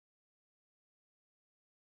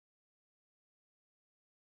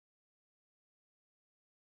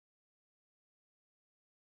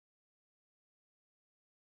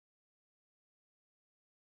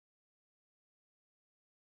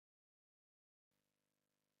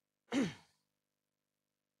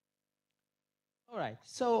All right,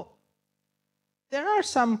 so there are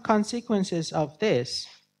some consequences of this.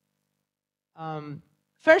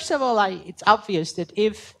 First of all, it's obvious that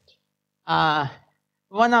if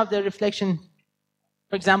one of the reflection,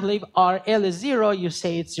 for example, if RL is 0, you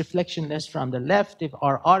say it's reflectionless from the left. If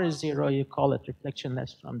RR is 0, you call it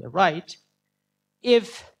reflectionless from the right.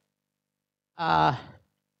 If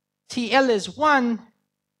TL is 1,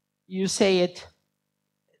 you say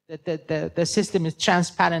that the system is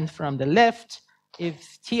transparent from the left.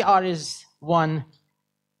 If TR is 1,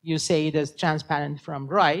 you say it is transparent from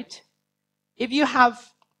right. If you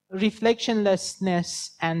have reflectionlessness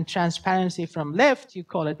and transparency from left, you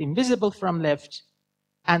call it invisible from left,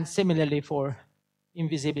 and similarly for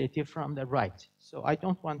invisibility from the right. So I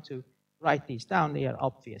don't want to write these down, they are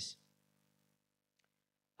obvious.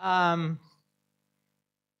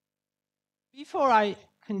 Before I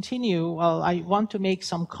continue, well, I want to make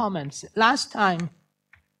some comments. Last time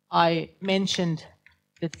I mentioned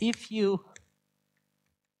that if you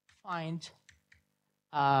find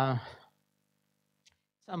some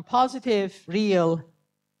positive real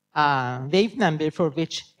wave number for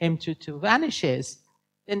which M22 vanishes,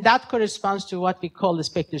 then that corresponds to what we call the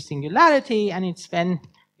spectral singularity, and it's when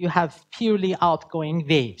you have purely outgoing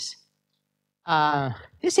waves.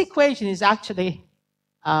 This equation is actually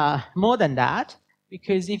more than that,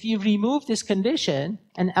 because if you remove this condition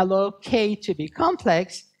and allow K to be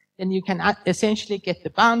complex, then you can essentially get the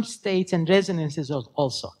bound states and resonances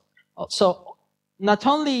also. So not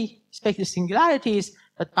only spectral singularities,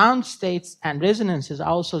 but bound states and resonances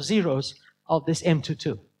are also zeros of this M22.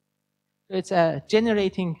 So it's a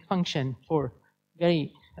generating function for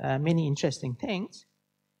very many interesting things.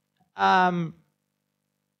 Well,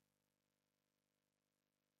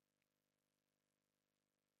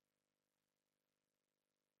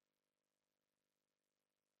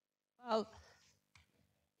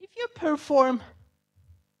 if you perform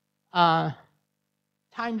time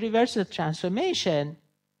reversal transformation,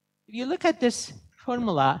 if you look at this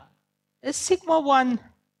formula, is sigma 1,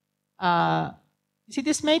 you see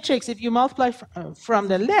this matrix, if you multiply from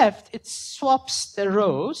the left, it swaps the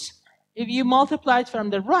rows. If you multiply it from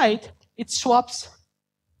the right, it swaps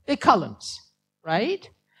the columns, right?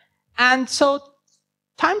 And so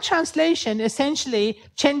time translation essentially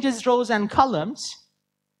changes rows and columns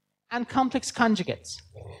and complex conjugates.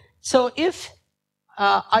 So if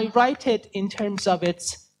I write it in terms of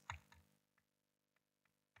its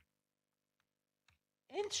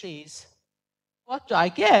entries, what do I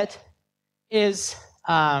get is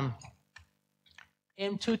M22,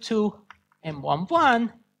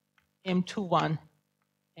 M11, M21,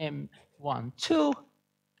 M12,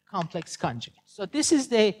 complex conjugate. So this is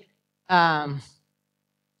the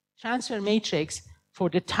transfer matrix for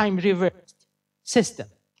the time reversed system.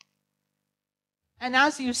 And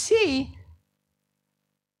as you see,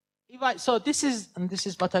 so this is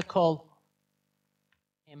what I call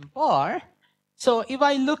M bar. So if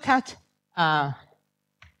I look at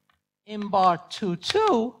M bar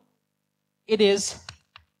 22, it is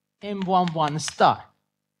M11 star.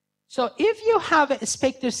 So if you have a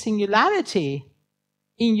spectral singularity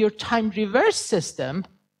in your time reverse system,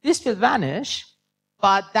 this will vanish,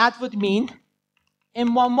 but that would mean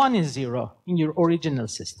M11 is 0 in your original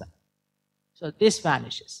system. So this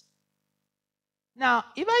vanishes. Now,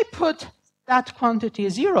 if I put that quantity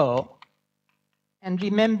 0, and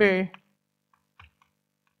remember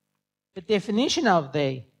the definition of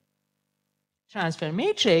the transfer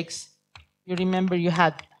matrix, you remember we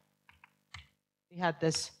had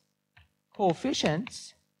this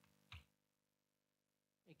coefficients.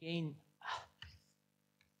 Again,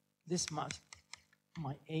 this must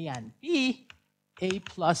my A and B, A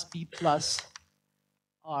plus B plus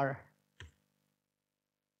are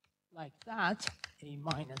like that, A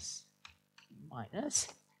minus, B minus.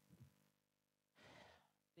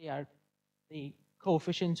 They are the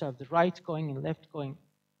coefficients of the right going and left going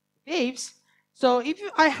waves. So if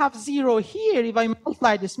I have 0 here, if I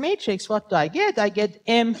multiply this matrix, what do I get? I get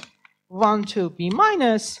M12 B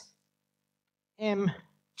minus,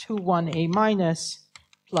 M21 A minus,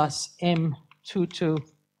 plus M22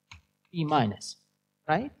 B minus,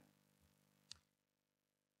 right?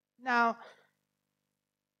 Now,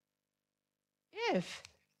 if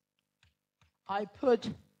I put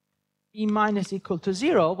B minus equal to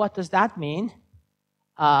 0, what does that mean?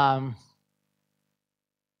 I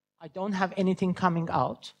don't have anything coming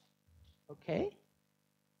out, okay?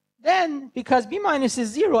 Then, because B minus is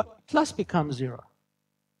 0, plus becomes 0.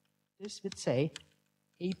 This would say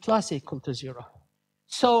A plus equal to 0.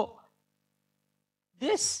 So,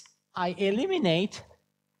 this I eliminate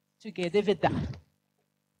together with that.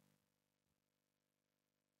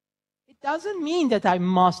 It doesn't mean that I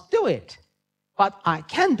must do it, but I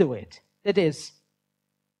can do it. That is.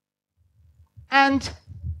 And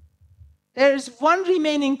there's one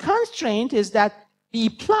remaining constraint, is that B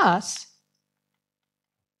plus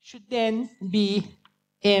should then be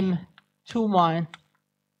M21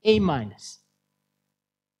 A minus.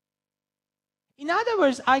 In other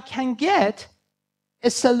words, I can get a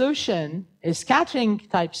solution, a scattering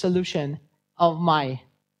type solution of my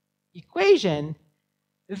equation,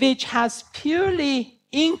 which has purely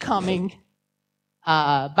incoming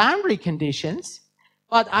boundary conditions,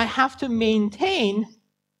 but I have to maintain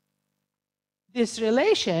this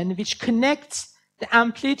relation which connects the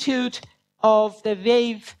amplitude of the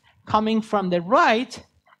wave coming from the right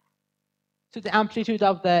to the amplitude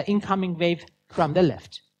of the incoming wave from the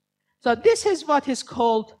left. So this is what is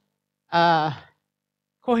called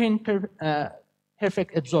coherent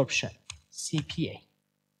perfect absorption, CPA.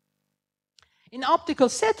 In optical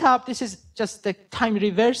setup, this is just the time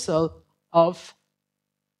reversal of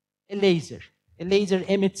a laser. A laser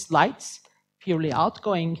emits lights, purely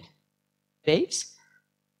outgoing waves,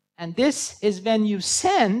 and this is when you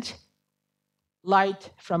send light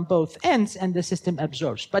from both ends and the system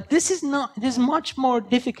absorbs. But this is not, it is much more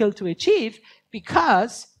difficult to achieve,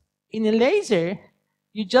 because in a laser,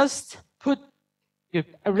 you just you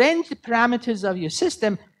arrange the parameters of your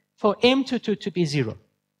system for M22 to be 0.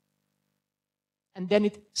 And then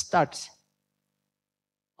it starts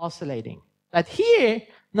oscillating. But here,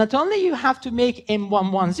 not only you have to make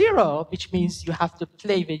M110, which means you have to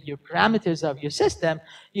play with your parameters of your system,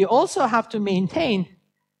 you also have to maintain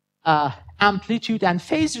amplitude and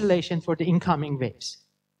phase relation for the incoming waves,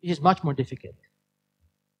 which is much more difficult.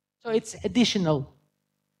 So it's additional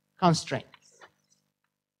constraint.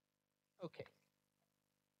 Okay.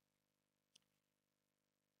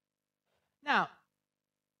 Now,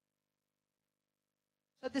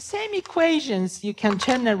 so the same equations you can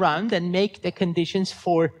turn around and make the conditions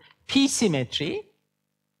for P symmetry.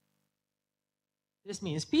 This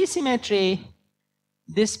means P symmetry.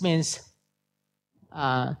 This means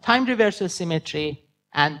time reversal symmetry,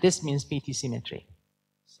 and this means PT symmetry.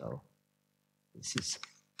 So this is.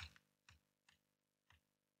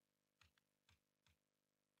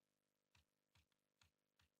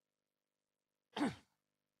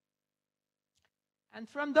 And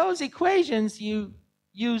from those equations, you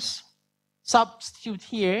substitute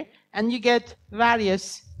here, and you get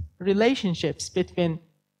various relationships between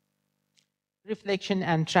reflection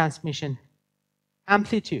and transmission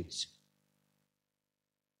amplitudes.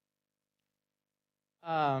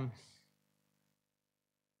 So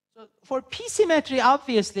for P symmetry,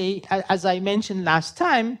 obviously, as I mentioned last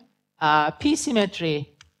time, P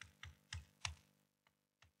symmetry,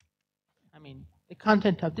 I mean, the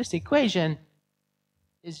content of this equation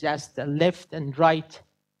is just the left and right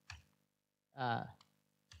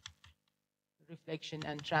reflection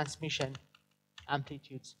and transmission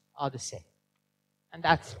amplitudes are the same. And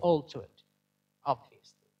that's all to it,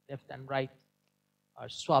 obviously. Left and right are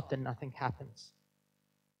swapped and nothing happens.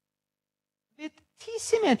 With T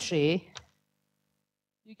symmetry,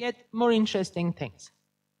 you get more interesting things.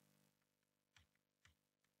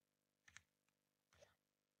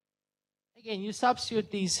 Again, you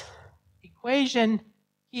substitute these equations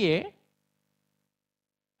here,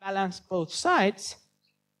 balance both sides,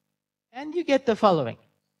 and you get the following.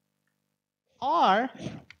 R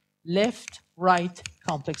left-right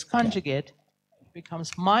complex conjugate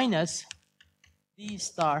becomes minus D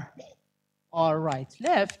star R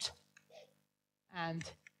right-left, and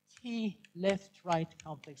T left-right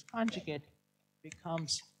complex conjugate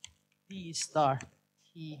becomes D star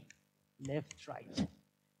T left-right.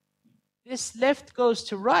 This left goes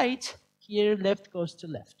to right, here left goes to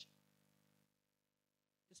left.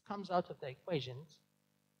 This comes out of the equations.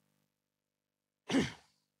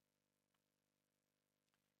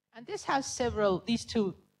 And this has several, these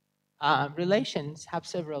two relations have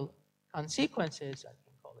several consequences. I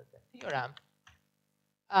can call it a theorem.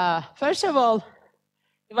 First of all,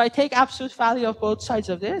 if I take absolute value of both sides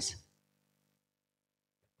of this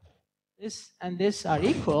and this are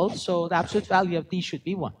equal, so the absolute value of D should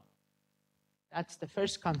be 1. That's the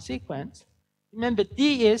first consequence. Remember,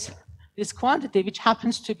 D is this quantity which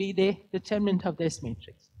happens to be the determinant of this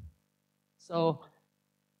matrix. So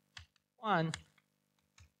 1.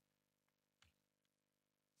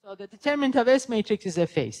 So the determinant of S matrix is a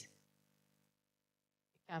phase.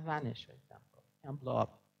 It can vanish, for example. It can blow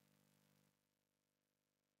up.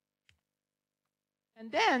 And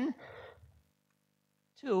then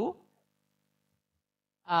 2,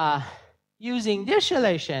 using this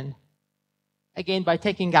relation, again by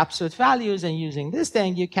taking absolute values and using this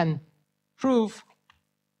thing, you can prove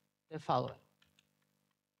the following.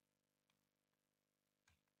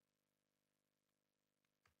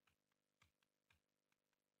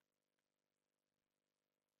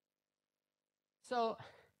 So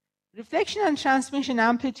reflection and transmission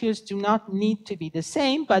amplitudes do not need to be the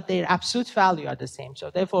same, but their absolute value are the same. So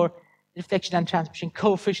therefore, reflection and transmission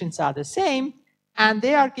coefficients are the same, and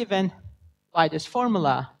they are given by this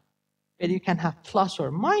formula, where you can have plus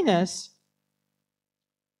or minus.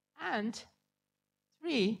 And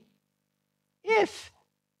 3, if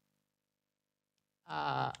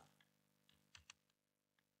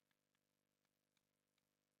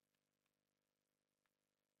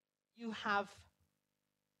you have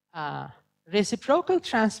reciprocal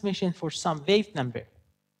transmission for some wave number,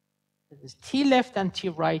 that is t left and t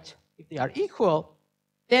right, if they are equal,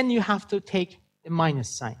 then you have to take the minus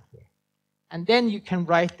sign here. And then you can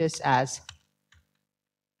write this as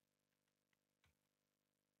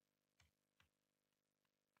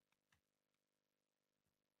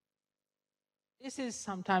this is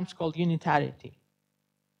sometimes called unitarity,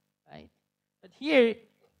 right? But here,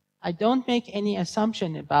 I don't make any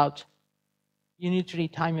assumption about unitary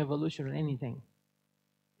time evolution or anything.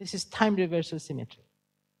 This is time reversal symmetry.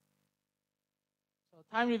 So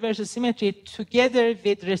time reversal symmetry together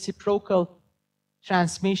with reciprocal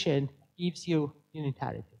transmission gives you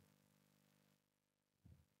unitarity.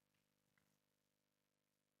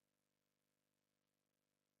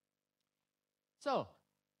 So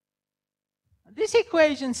this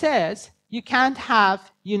equation says you can't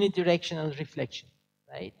have unidirectional reflection,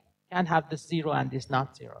 right? You can't have this 0 and this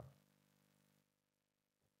not 0.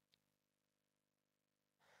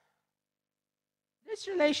 This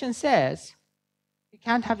relation says you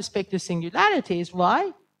can't have spectral singularities.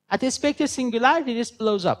 Why? At a spectral singularity, this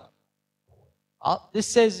blows up. Well, this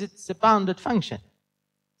says it's a bounded function.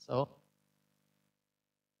 So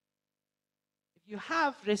if you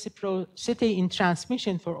have reciprocity in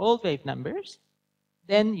transmission for all wave numbers,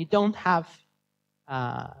 then you don't have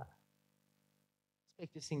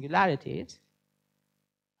spectral singularities.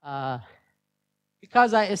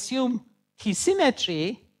 Because I assume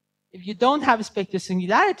T-symmetry, if you don't have spectral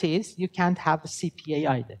singularities, you can't have a CPA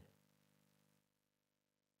either.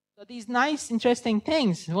 So these nice, interesting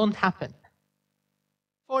things won't happen.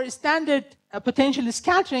 For standard potential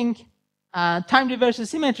scattering, time reversal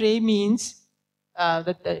symmetry means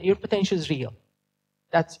that your potential is real.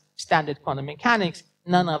 That's standard quantum mechanics.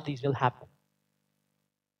 None of these will happen.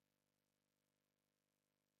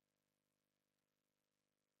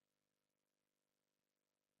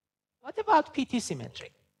 What about PT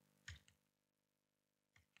symmetry?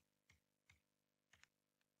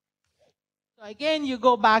 So again, you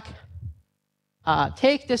go back,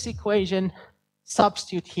 take this equation,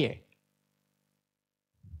 substitute here.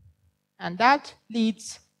 And that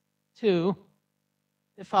leads to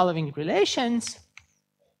the following relations.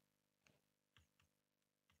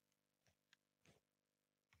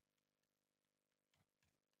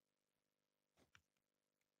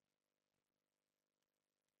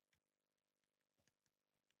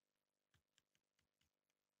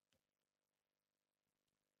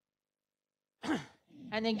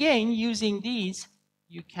 And again, using these,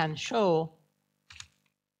 you can show,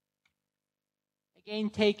 again,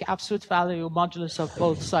 take absolute value modulus of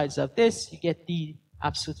both sides of this. You get the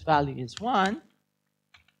absolute value is 1.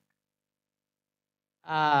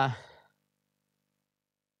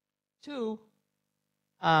 Two,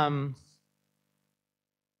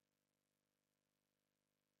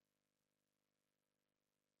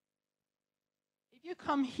 if you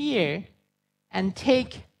come here and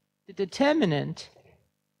take the determinant,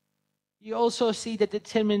 you also see the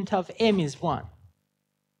determinant of M is 1.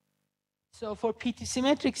 So for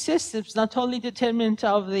PT-symmetric systems, not only determinant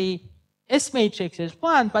of the S matrix is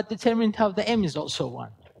 1, but determinant of the M is also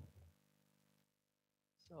 1.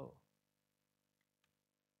 So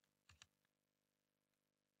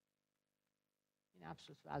in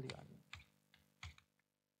absolute value, I mean.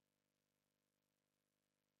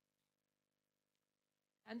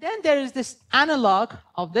 And then there is this analog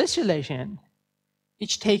of this relation,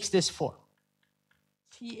 which takes this form.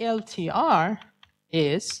 TLTR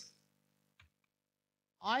is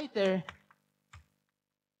either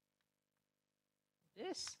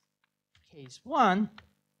this, case 1,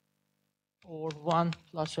 or 1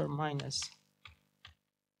 plus or minus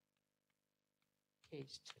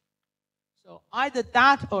case 2. So either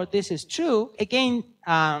that or this is true. Again,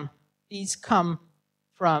 these come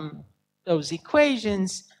from those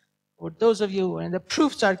equations, or those of you, and the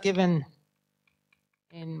proofs are given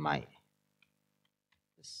in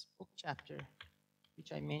this book chapter,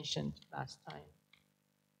 which I mentioned last time.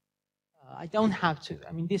 I don't have to.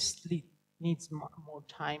 I mean, this needs more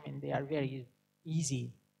time, and they are very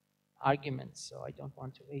easy arguments, so I don't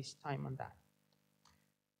want to waste time on that.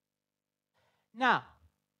 Now,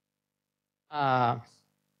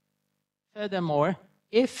 furthermore,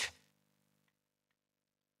 if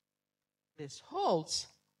this holds,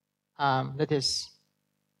 that is,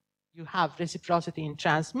 you have reciprocity in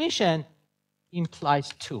transmission,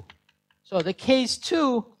 implies 2. So the case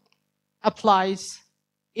 2 applies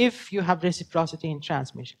if you have reciprocity in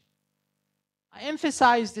transmission. I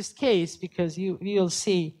emphasize this case because you'll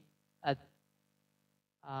see at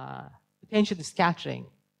potential scattering,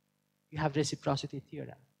 you have reciprocity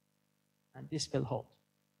theorem, and this will hold.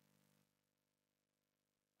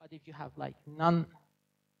 But if you have like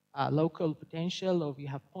non-local potential, or if you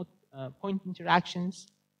have point interactions,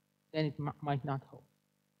 then it might not hold.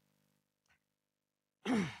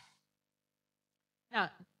 Now,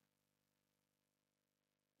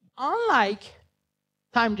 unlike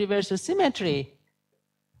time reversal symmetry,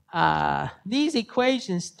 these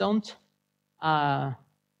equations don't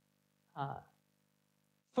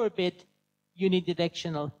forbid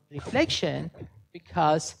unidirectional reflection,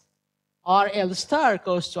 because RL star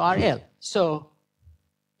goes to RL. So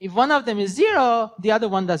if one of them is 0, the other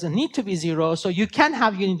one doesn't need to be 0, so you can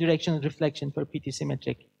have unidirectional reflection for PT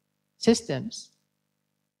symmetric systems.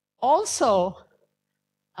 Also,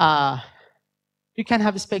 you can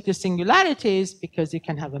have spectral singularities because you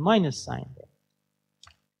can have a minus sign there.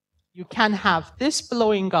 You can have this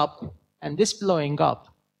blowing up and this blowing up,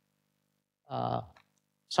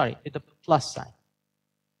 with a plus sign.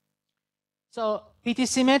 So PT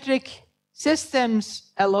symmetric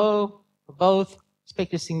systems allow both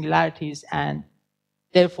spectral singularities and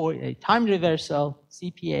therefore a time reversal,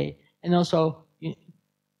 CPA, and also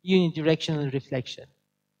unidirectional reflection.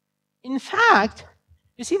 In fact,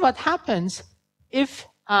 you see what happens if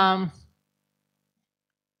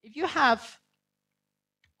you have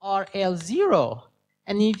RL0,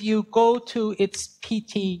 and if you go to its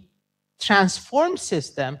PT transform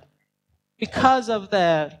system, because of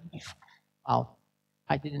the, well,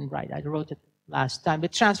 I didn't write, I wrote it last time, the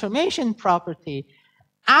transformation property,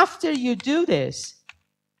 after you do this,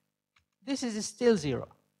 this is still 0.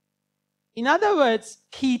 In other words,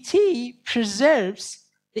 PT preserves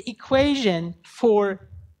the equation for,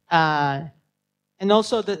 and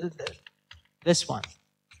also this one.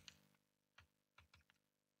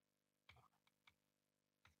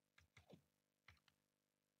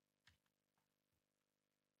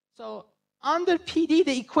 So under PD,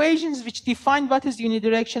 the equations which define what is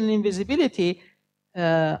unidirectional invisibility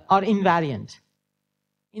are invariant.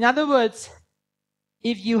 In other words,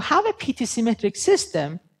 if you have a PT symmetric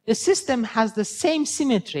system, the system has the same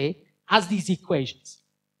symmetry as these equations.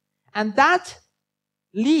 And that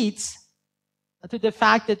leads to the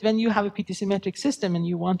fact that when you have a PT symmetric system and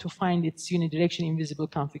you want to find its unidirectional invisible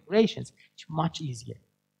configurations, it's much easier.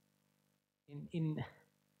 In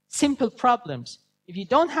simple problems, if you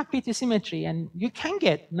don't have PT symmetry, and you can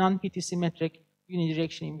get non-PT symmetric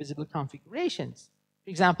unidirectional invisible configurations, for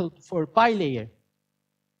example, for bilayer,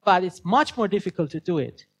 but it's much more difficult to do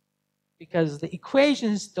it because the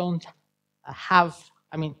equations don't have,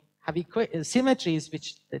 have symmetries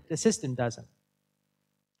which the system doesn't.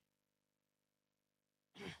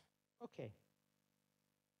 Okay.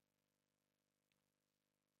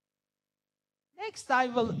 Next, I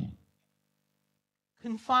will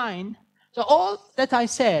confine. So all that I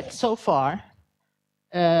said so far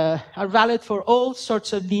are valid for all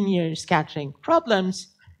sorts of linear scattering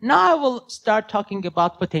problems. Now I will start talking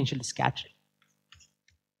about potential scattering.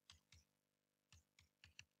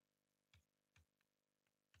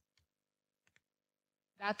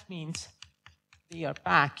 That means we are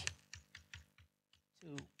back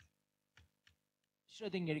to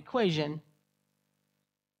Schrödinger equation,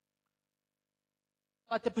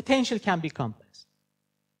 but the potential can be complex.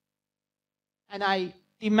 And I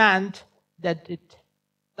demand that it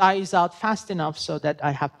dies out fast enough so that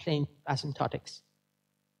I have plain asymptotics.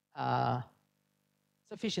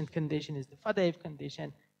 Sufficient condition is the Faddeev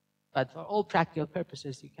condition, but for all practical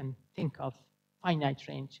purposes, you can think of finite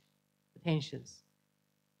range potentials.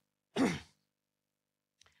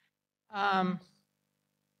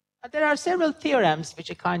 But there are several theorems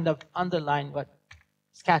which kind of underline what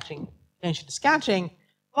scattering, potential scattering.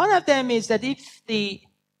 One of them is that if the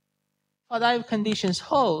Faddeev conditions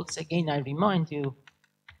holds, again I remind you,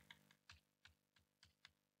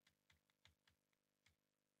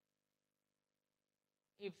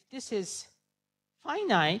 if this is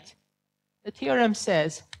finite, the theorem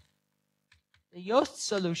says the Yost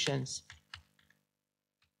solutions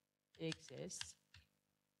exist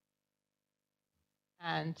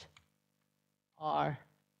and are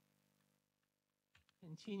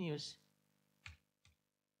continuous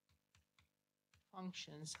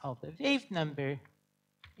functions of the wave number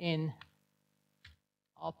in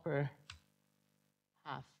upper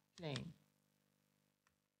half plane.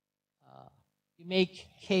 You make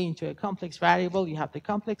k into a complex variable, you have the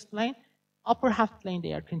complex plane. Upper half plane,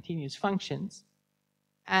 they are continuous functions.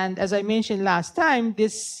 And as I mentioned last time,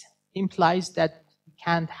 this implies that you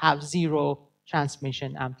can't have zero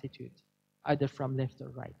transmission amplitude, either from left or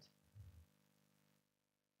right.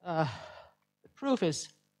 The proof is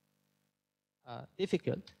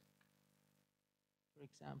difficult. For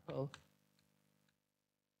example,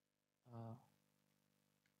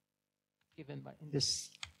 given in this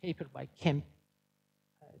paper by Kemp,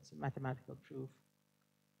 it's a mathematical proof,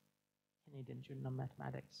 Canadian Journal of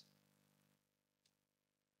Mathematics.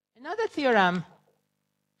 Another theorem,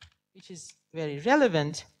 which is very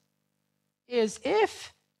relevant, is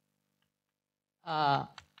if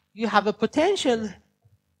you have a potential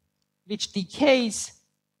which decays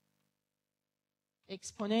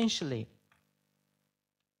exponentially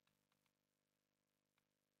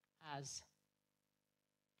as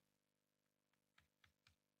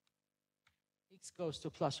x goes to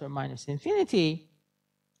plus or minus infinity,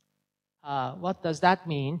 what does that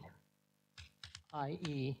mean?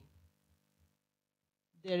 I.e.,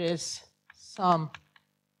 there is some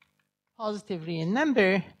positive real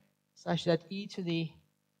number such that e to the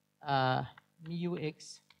mu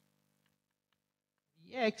x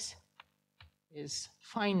dx is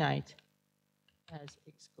finite as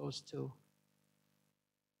x goes to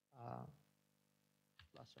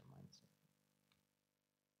plus or minus.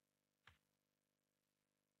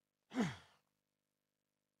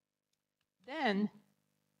 Then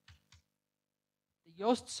the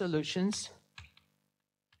Yost solutions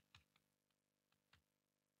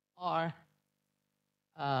are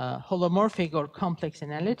holomorphic or complex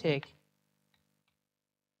analytic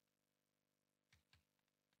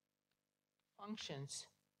functions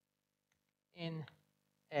in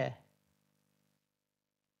the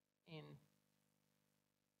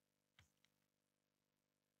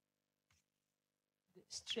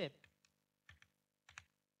strip,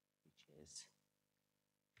 which is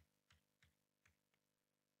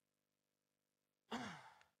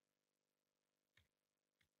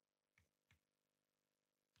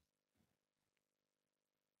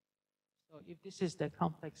so if this is the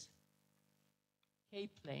complex K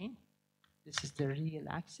plane, this is the real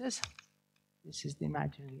axis, this is the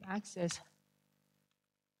imaginary axis.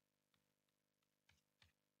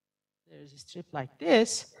 There is a strip like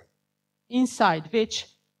this, inside which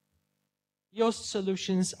Yost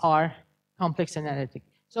solutions are complex analytic.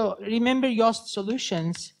 So remember Yost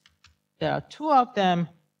solutions, there are two of them.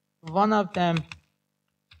 One of them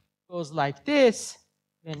goes like this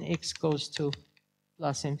when x goes to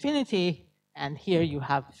plus infinity, and here you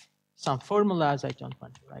have some formulas, I don't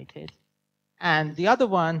want to write it. And the other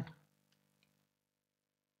one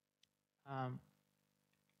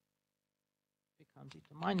becomes e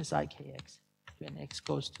to minus ikx when x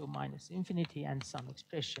goes to minus infinity and some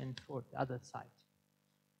expression for the other side.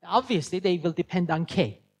 Obviously, they will depend on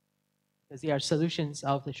k, because they are solutions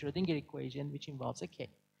of the Schrödinger equation, which involves a k.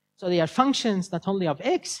 So they are functions not only of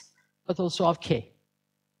x, but also of k.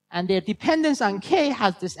 And their dependence on k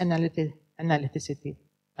has this analyticity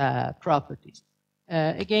properties.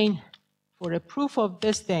 Again, for a proof of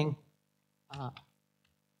this thing,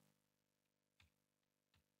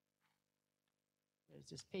 there's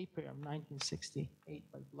this paper of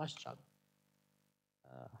 1968 by Blushchuk.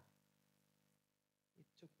 It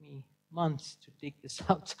took me months to dig this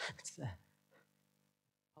out. It's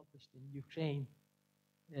published in Ukraine.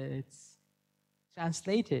 It's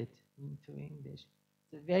translated into English.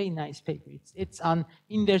 It's a very nice paper. It's on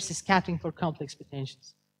inverse scattering for complex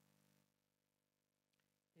potentials.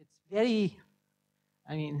 It's very,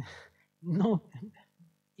 I mean, no,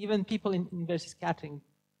 even people in inverse scattering,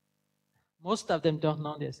 most of them don't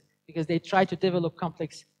know this because they try to develop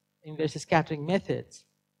complex inverse scattering methods,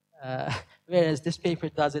 whereas this paper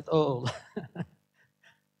does it all.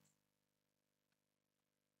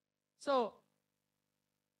 So,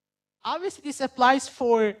 obviously, this applies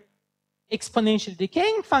for exponential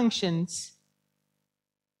decaying functions.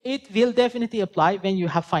 It will definitely apply when you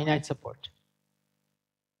have finite support,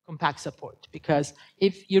 compact support, because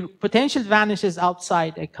if your potential vanishes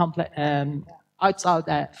outside a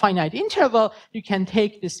finite interval, you can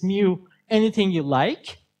take this mu anything you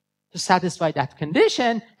like to satisfy that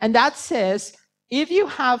condition, and that says if you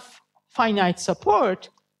have finite support,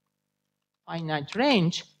 finite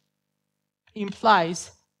range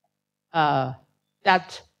implies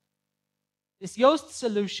that These Yost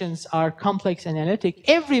solutions are complex analytic.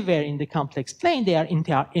 Everywhere in the complex plane, they are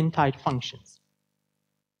entire functions.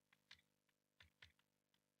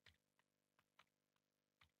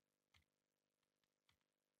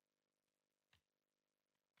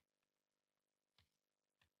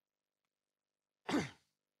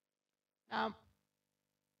 Now,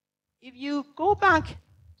 if you go back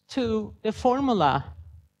to the formula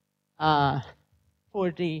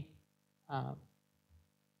for the, well,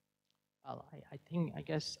 I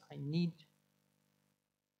guess I need to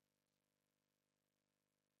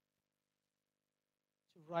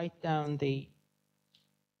write down the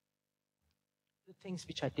things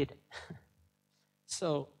which I didn't.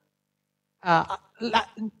 So,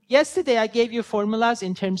 yesterday I gave you formulas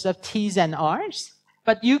in terms of T's and R's,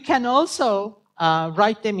 but you can also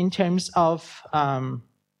write them in terms of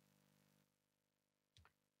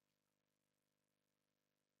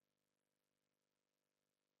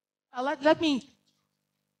let me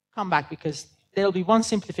come back, because there will be one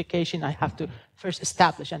simplification I have to first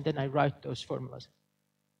establish, and then I write those formulas.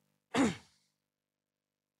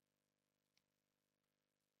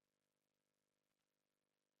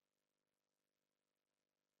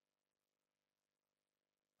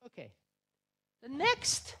 Okay. The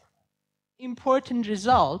next important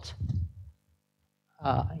result,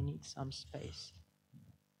 I need some space,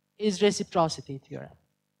 is reciprocity theorem.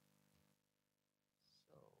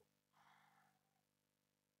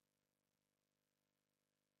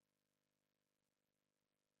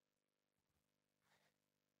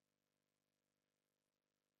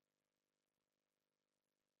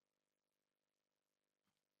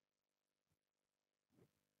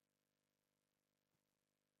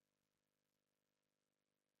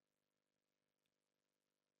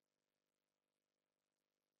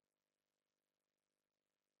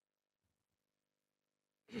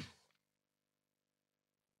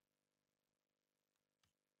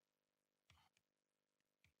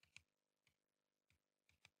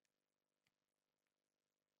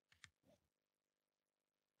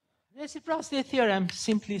 Reciprocity theorem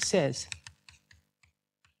simply says,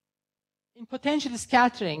 in potential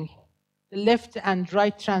scattering, the left and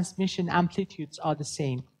right transmission amplitudes are the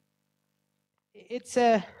same. It's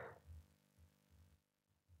a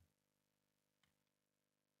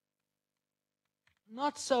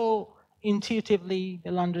not so intuitively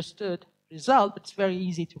well understood result, but it's very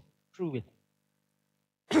easy to prove it.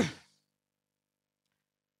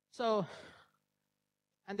 So,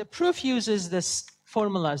 and the proof uses this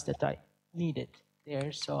formulas that I needed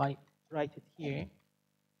there, so I write it here.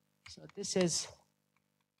 So this is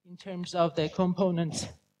in terms of the components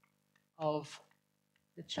of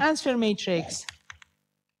the transfer matrix.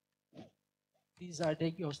 These are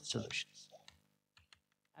the Yost solutions,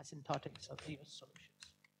 asymptotics of the Yost solutions.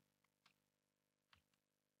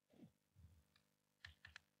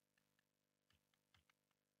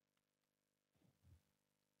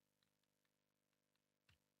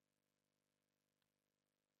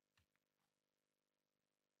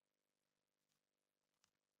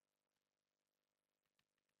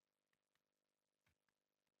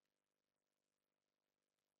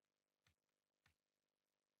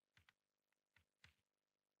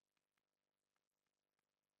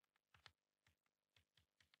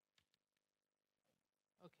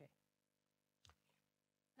 Okay.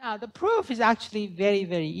 Now, the proof is actually very,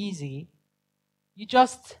 very easy. You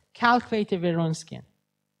just calculate the Wronskian.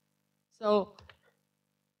 So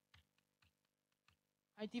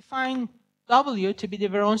I define W to be the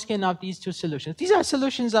Wronskian of these two solutions. These are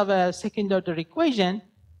solutions of a second-order equation,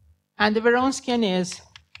 and the Wronskian is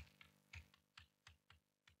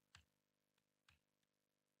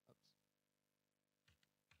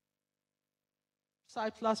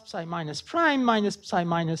psi plus psi minus prime minus psi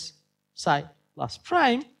minus psi plus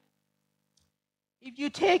prime. If you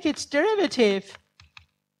take its derivative,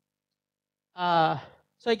 so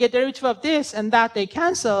you get derivative of this and that, they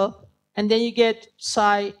cancel, and then you get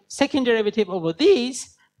psi second derivative over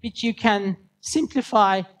these, which you can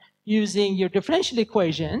simplify using your differential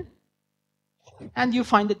equation, and you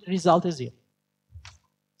find that the result is 0.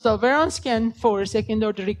 So Wronskian for second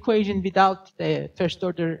order equation without the first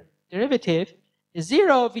order derivative is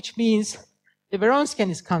 0, which means the Wronskian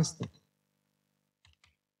is constant.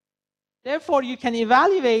 Therefore, you can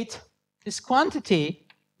evaluate this quantity,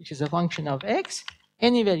 which is a function of x,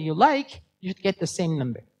 anywhere you like, you get the same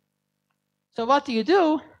number. So what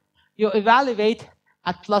do? You evaluate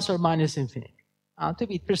at plus or minus infinity. To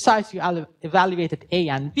be precise, you evaluate at a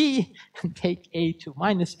and b, and take a to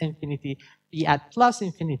minus infinity, b at plus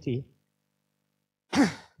infinity.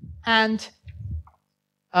 And see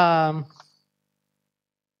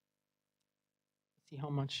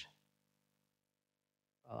how much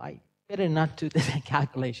well, I better not do the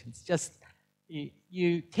calculations. Just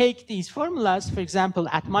you take these formulas, for example,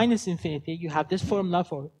 at minus infinity, you have this formula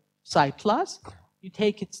for psi plus. You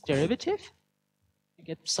take its derivative, you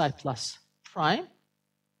get psi plus prime.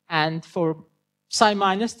 And for psi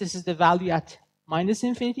minus, this is the value at minus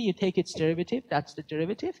infinity. You take its derivative, that's the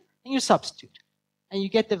derivative, and you substitute. And you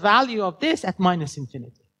get the value of this at minus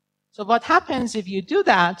infinity. So what happens if you do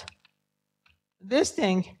that, this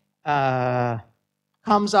thing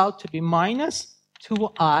comes out to be minus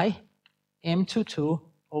 2i m22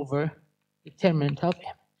 over determinant of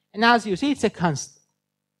m. And as you see, it's a constant.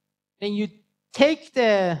 Then you take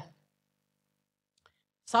the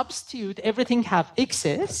substitute, everything have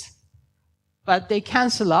x's, but they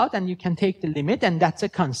cancel out and you can take the limit and that's a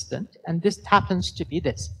constant. And this happens to be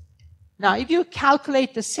this. Now, if you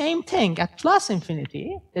calculate the same thing at plus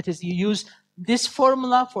infinity, that is, you use this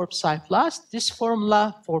formula for psi plus, this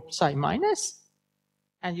formula for psi minus,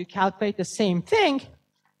 and you calculate the same thing,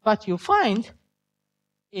 what you find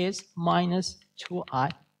is minus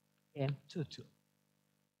 2i m22.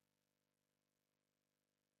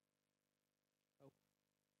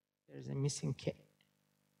 There's a missing k.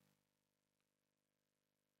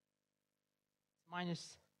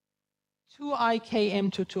 Minus 2ik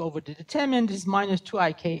m22 over the determinant is minus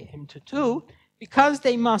 2ik m22. Because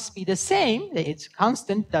they must be the same, it's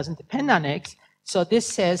constant, doesn't depend on x, so this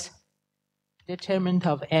says determinant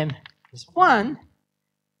of m is 1.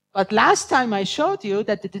 But last time I showed you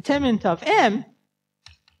that the determinant of m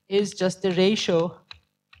is just the ratio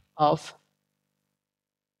of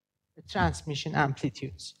the transmission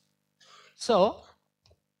amplitudes. So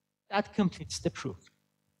that completes the proof.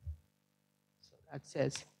 So that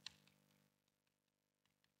says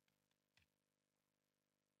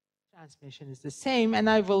transmission is the same, and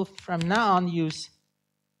I will from now on use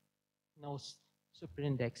no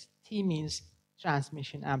superindex. T means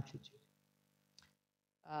transmission amplitude.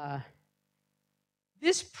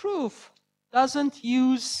 This proof doesn't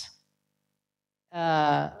use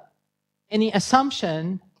any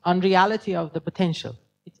assumption on reality of the potential.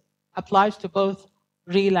 It applies to both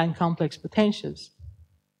real and complex potentials.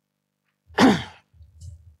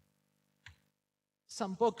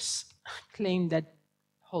 Some books claim that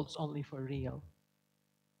holds only for real.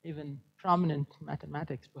 Even prominent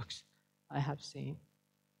mathematics books I have seen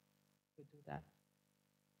could do that.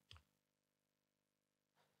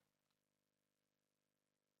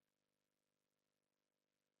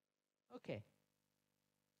 Okay.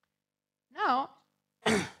 Now,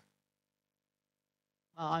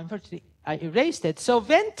 unfortunately, I erased it. So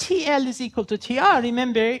when TL is equal to TR,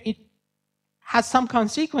 remember it has some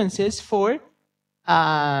consequences for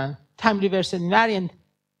time reversal invariant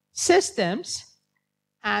systems,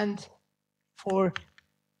 and for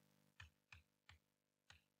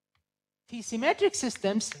T-symmetric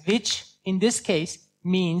systems, which in this case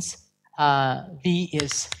means V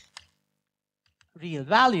is real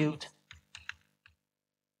valued,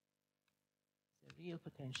 the real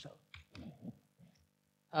potential.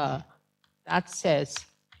 That says,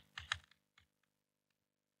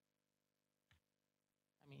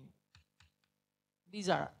 these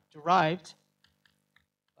are derived,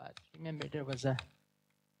 but remember there was a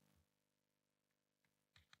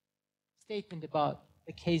statement about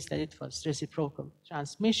the case that it was reciprocal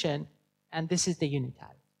transmission, and this is the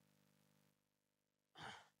unitarity.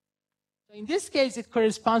 So in this case, it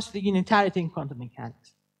corresponds to the unitarity in quantum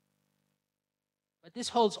mechanics. But this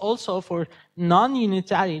holds also for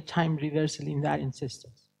non-unitary time reversal invariant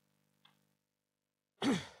systems.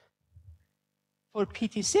 For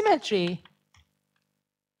PT symmetry,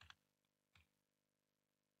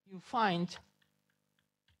 you find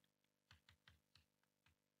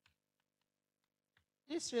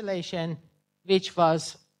this relation, which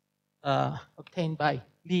was obtained by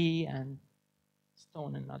Lee and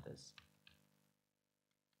Stone and others.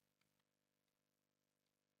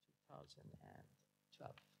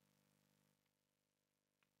 2012.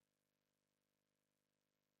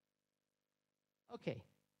 Okay.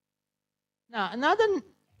 Now, another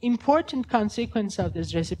important consequence of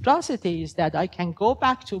this reciprocity is that I can go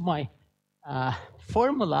back to my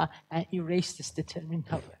formula and erase this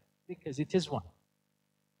determinant of it, because it is 1.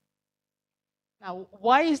 Now,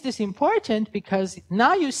 why is this important? Because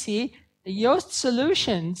now you see the Yost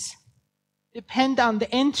solutions depend on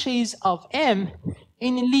the entries of M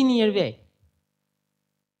in a linear way.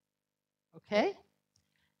 Okay?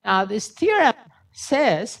 Now, this theorem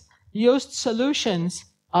says Yost solutions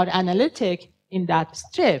are analytic in that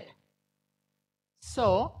strip.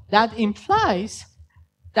 So that implies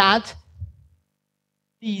that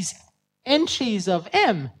these entries of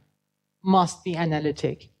M must be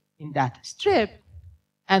analytic in that strip.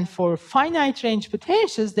 And for finite range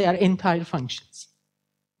potentials, they are entire functions.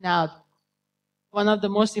 Now, one of the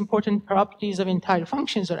most important properties of entire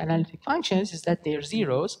functions or analytic functions is that their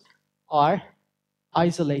zeros are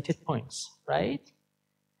isolated points, right?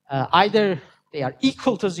 Either they are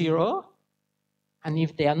equal to 0, and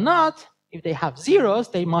if they are not, if they have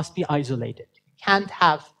zeros, they must be isolated. You can't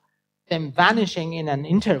have them vanishing in an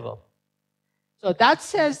interval. So that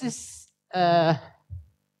says this.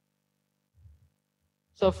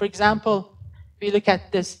 So for example, if we look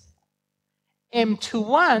at this,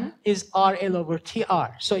 M21 is RL over TR.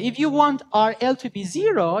 So if you want RL to be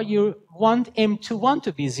 0, you want M21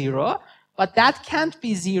 to be 0, but that can't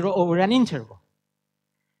be 0 over an interval.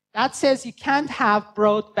 That says you can't have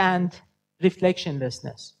broadband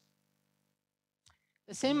reflectionlessness.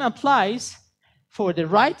 The same applies for the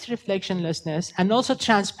right reflectionlessness and also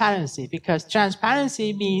transparency, because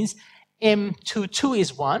transparency means M22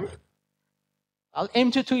 is 1. Well,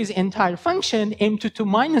 M22 is entire function, M22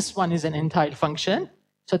 minus 1 is an entire function,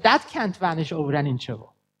 so that can't vanish over an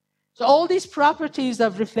interval. So all these properties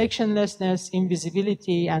of reflectionlessness,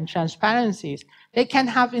 invisibility, and transparencies, they can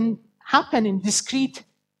happen in discrete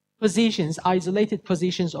positions, isolated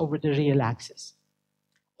positions over the real axis.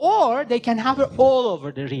 Or they can happen all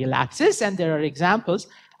over the real axis, and there are examples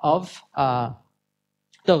of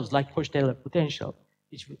those, like Postdoctoral potential,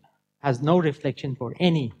 which has no reflection for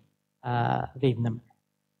any wave number.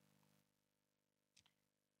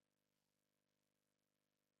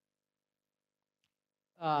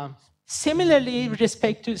 Similarly, with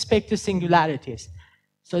respect to spectral singularities.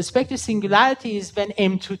 So spectral singularity is when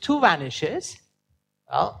M22 vanishes,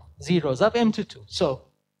 well, zeros of M22. So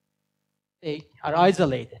they are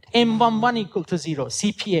isolated. M11 equal to 0,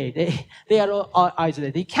 CPA, they are all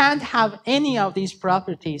isolated. You can't have any of these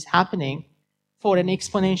properties happening for an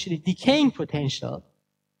exponentially decaying potential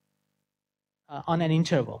on an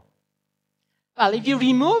interval. Well, if you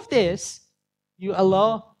remove this, you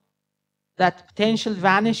allow that potential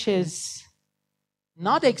vanishes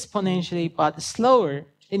not exponentially but slower,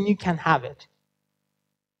 then you can have it.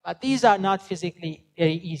 But these are not physically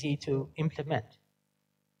very easy to implement.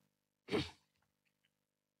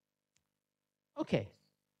 Okay.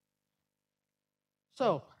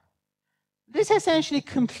 So this essentially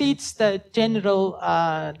completes the general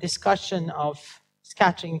discussion of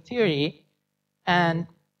scattering theory. And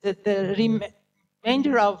the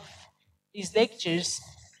remainder of these lectures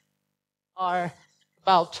are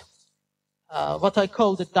about what I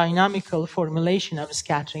call the dynamical formulation of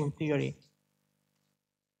scattering theory.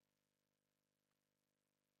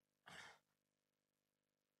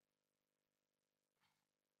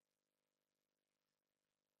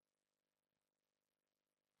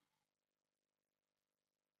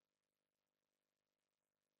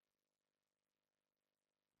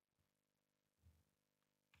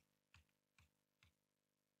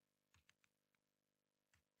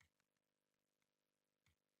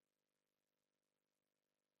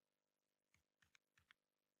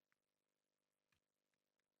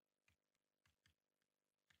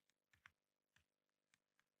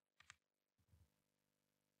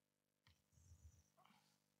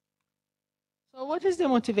 So what is the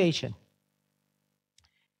motivation?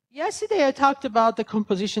 Yesterday I talked about the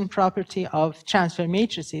composition property of transfer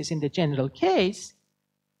matrices in the general case.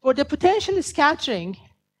 For the potential scattering,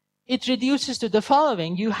 it reduces to the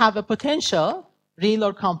following. You have a potential, real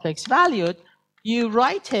or complex valued. You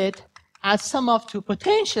write it as sum of two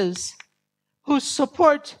potentials whose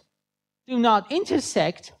support do not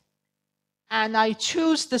intersect. And I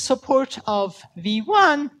choose the support of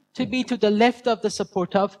V1 to be to the left of the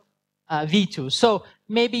support of V2. So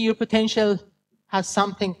maybe your potential has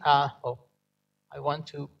something, I want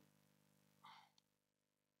to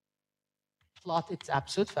plot its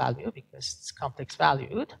absolute value because it's complex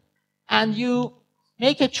valued. And you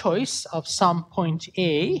make a choice of some point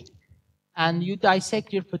A, and you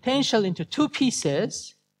dissect your potential into two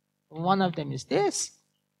pieces. One of them is this,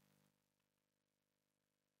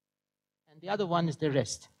 and the other one is the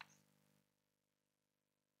rest.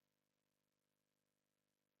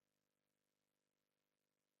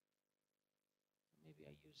 Maybe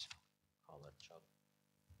I use color chop.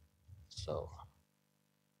 So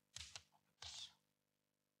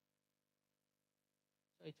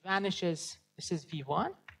it vanishes. This is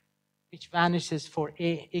V1, which vanishes for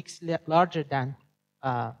x larger than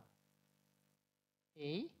A.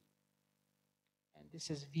 And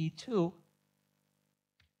this is V2,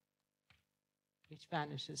 which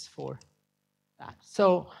vanishes for that.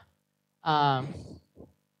 So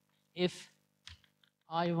if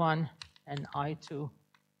I1 and I2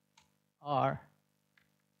 are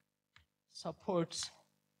supports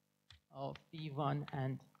of V1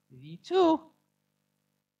 and V2.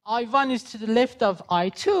 I1 is to the left of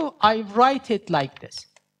I2. I write it like this.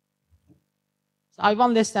 So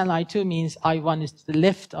I1 less than I2 means I1 is to the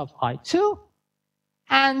left of I2.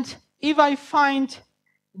 And if I find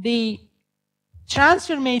the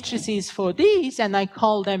transfer matrices for these, and I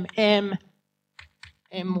call them M,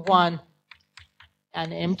 M1,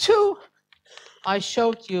 and M2, I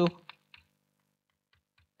showed you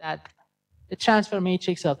that the transfer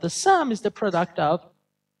matrix of the sum is the product of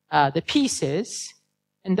the pieces,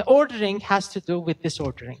 and the ordering has to do with this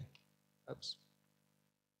ordering. Oops.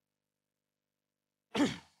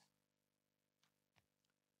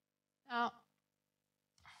 Now,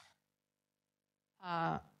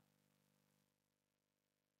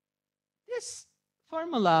 this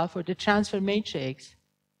formula for the transfer matrix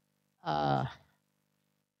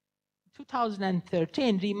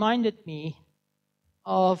 2013 reminded me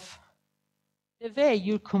of the way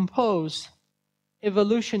you compose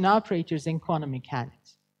evolution operators in quantum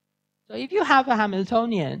mechanics. So if you have a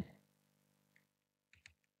Hamiltonian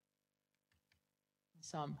in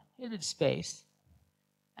some Hilbert space,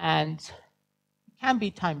 and it can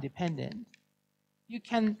be time dependent, you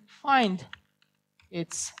can find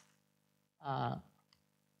its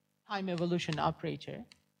time evolution operator,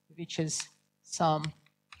 which is some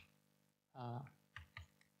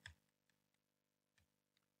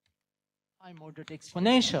time-ordered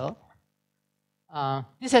exponential.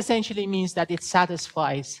 This essentially means that it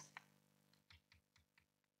satisfies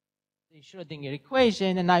the Schrödinger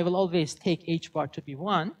equation, and I will always take h bar to be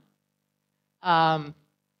 1. Now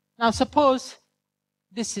suppose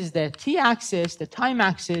this is the t-axis, the time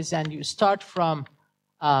axis, and you start from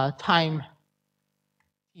time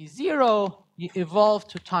t0, you evolve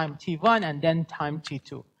to time t1, and then time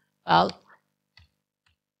t2. Well,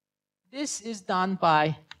 this is done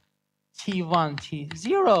by t1,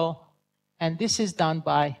 t0, and this is done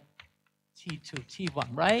by t2, t1,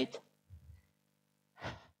 right?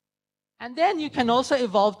 And then you can also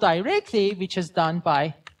evolve directly, which is done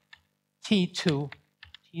by t2,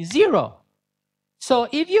 t0. So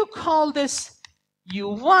if you call this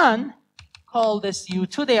u1, call this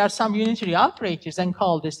u2, they are some unitary operators, and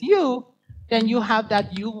call this u, then you have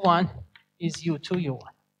that u1 is u2, u1.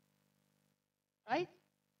 Right?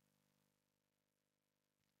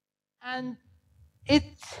 And it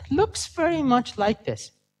looks very much like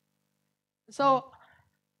this. So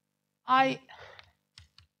I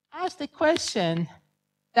asked the question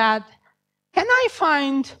that, can I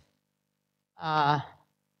find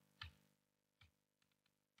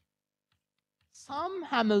some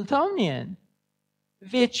Hamiltonian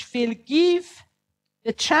which will give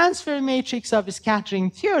the transfer matrix of scattering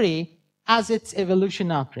theory as its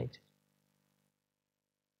evolution operator?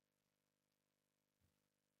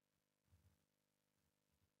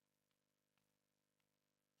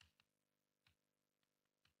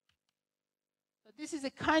 This is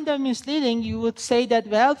a kind of misleading. You would say that,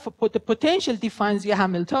 well, for the potential defines your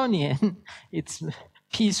Hamiltonian. It's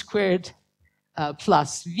p squared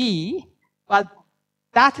plus v, but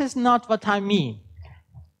that is not what I mean.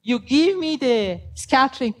 You give me the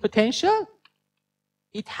scattering potential,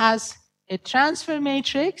 it has a transfer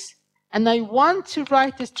matrix, and I want to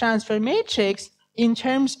write this transfer matrix in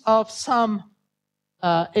terms of some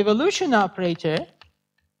evolution operator,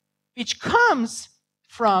 which comes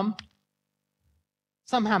from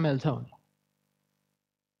some Hamiltonian.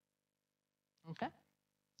 Okay?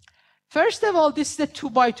 First of all, this is a 2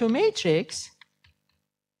 by 2 matrix.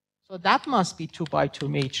 So that must be 2 by 2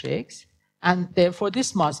 matrix. And therefore,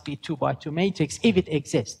 this must be 2 by 2 matrix if it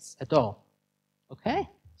exists at all. Okay?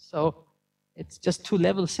 So it's just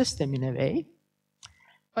two-level system in a way.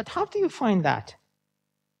 But how do you find that?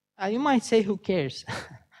 You might say, who cares?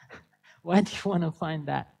 Why do you want to find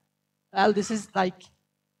that? Well, this is like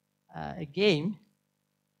a game.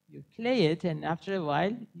 You play it, and after a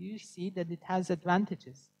while, you see that it has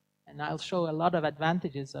advantages. And I'll show a lot of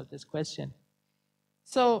advantages of this question.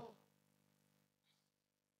 So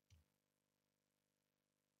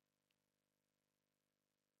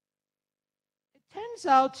it turns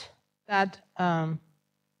out that there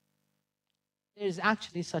is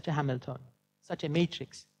actually such a Hamiltonian, such a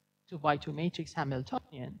matrix, 2 by 2 matrix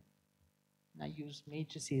Hamiltonian. And I use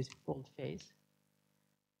matrices boldface.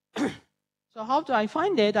 So how do I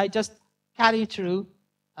find it? I just carry through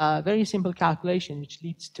a very simple calculation which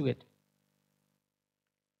leads to it.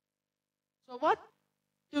 So what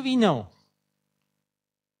do we know?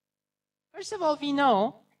 First of all, we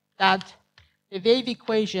know that the wave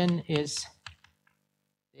equation is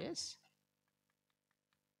this.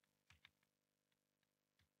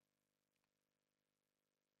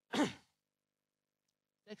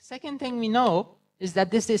 The second thing we know is that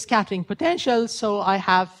this is scattering potential, so I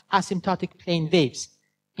have asymptotic plane waves.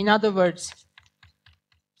 In other words,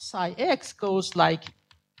 psi x goes like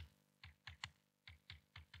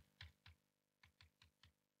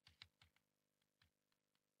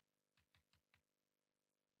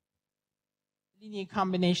linear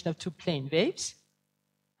combination of two plane waves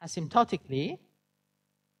asymptotically.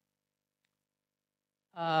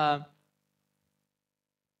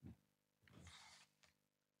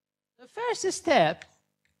 The first step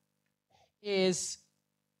is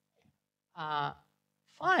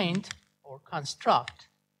find or construct.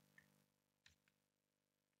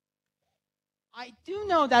 I do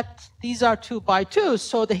know that these are 2 by 2,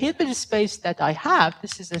 so the Hilbert space that I have,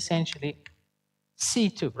 this is essentially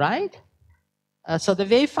C2, right? So the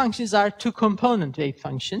wave functions are 2-component wave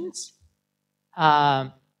functions.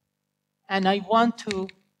 And I want to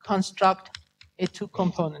construct a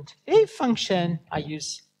 2-component wave function. I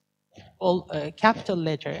use all capital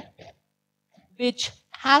letter, which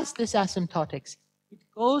has this asymptotics. It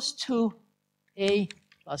goes to A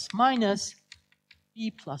plus minus,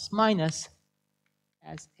 B plus minus,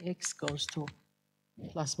 as x goes to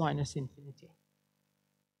plus minus infinity.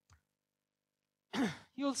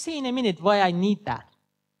 You'll see in a minute why I need that.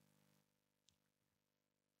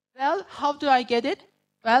 Well, how do I get it?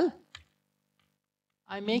 Well,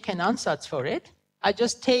 I make an ansatz for it. I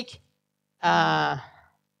just take,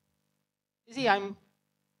 you see, the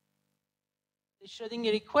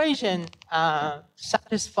Schrödinger equation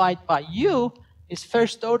satisfied by U is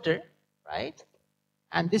first order, right?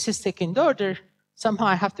 And this is second order. Somehow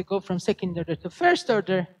I have to go from second order to first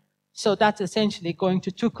order. So that's essentially going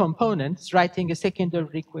to 2 components, writing a second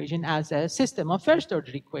order equation as a system of first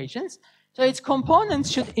order equations. So its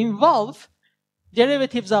components should involve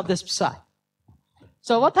derivatives of this psi.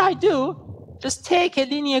 So what I do, just take a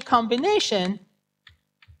linear combination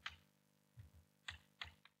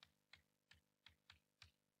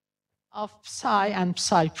of psi and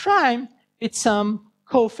psi prime with some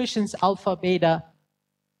coefficients alpha, beta,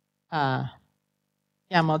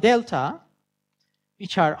 gamma, delta,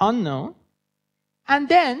 which are unknown, and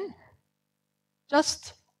then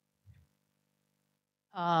just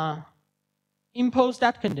impose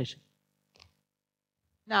that condition.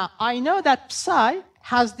 Now, I know that psi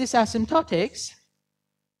has this asymptotics,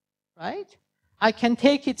 right? I can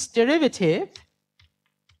take its derivative.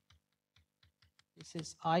 This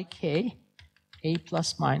is ik, a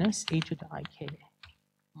plus minus, a to the ik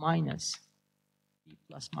minus b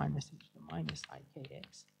plus minus e to the minus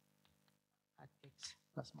ikx at x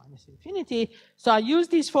plus minus infinity. So I use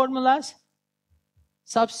these formulas,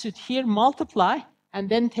 substitute here, multiply, and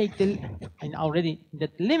then take the, and already the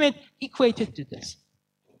limit equated to this.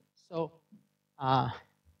 So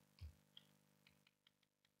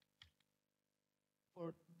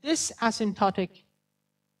for this asymptotic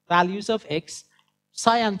values of x,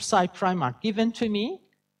 psi and psi prime are given to me,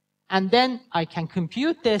 and then I can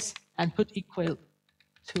compute this and put equal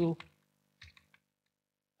to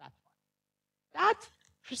that one. That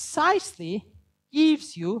precisely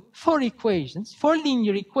gives you 4 equations, 4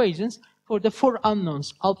 linear equations for the 4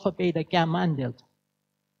 unknowns, alpha, beta, gamma, and delta.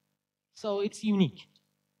 So it's unique.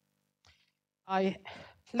 I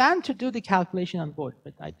plan to do the calculation on board,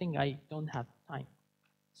 but I think I don't have time.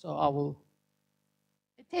 So I will,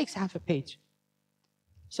 it takes half a page.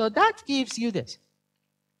 So that gives you this.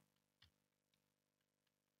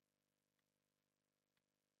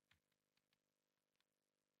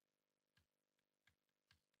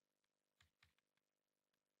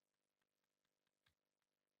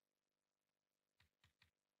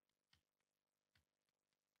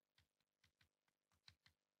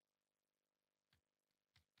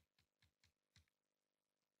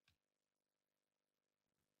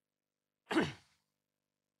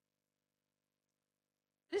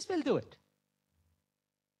 This will do it.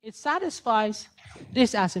 It satisfies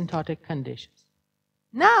this asymptotic conditions.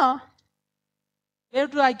 Now, where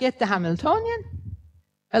do I get the Hamiltonian?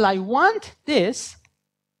 Well, I want this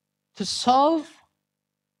to solve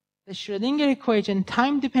the Schrödinger equation,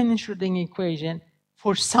 time-dependent Schrödinger equation,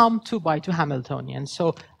 for some 2 by 2 Hamiltonian.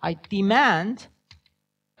 So I demand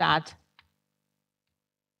that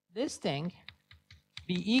this thing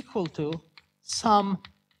be equal to some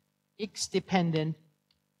x-dependent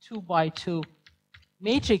 2 by 2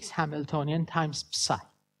 matrix Hamiltonian times psi.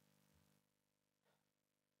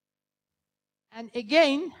 And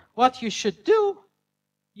again, what you should do,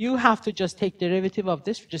 you have to just take derivative of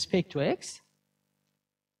this with respect to x,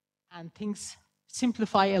 and things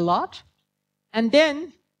simplify a lot, and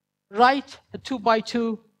then write a 2 by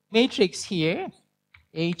 2 matrix here,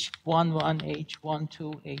 H11,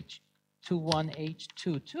 H12,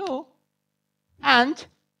 H21H22, and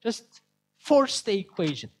just force the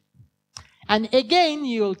equation. And again,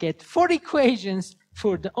 you'll get 4 equations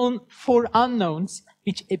for the 4 unknowns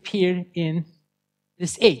which appear in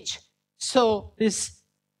this H. So this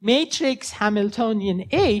matrix Hamiltonian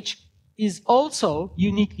H is also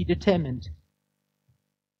uniquely determined.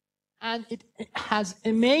 And it has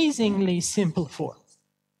amazingly simple form.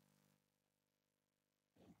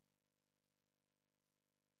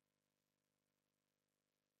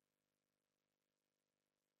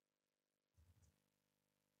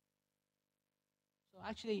 So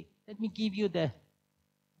actually, let me give you the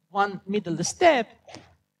one middle step.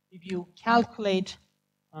 If you calculate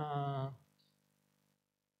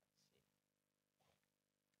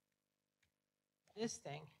this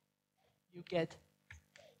thing, you get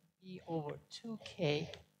e over 2k e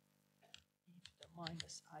to the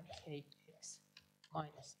minus ikx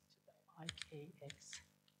minus e to the ikx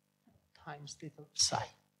times little psi.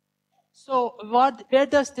 So where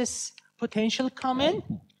does this potential come in?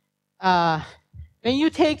 When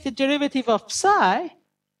you take the derivative of psi,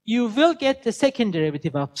 you will get the second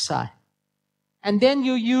derivative of psi. And then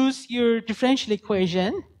you use your differential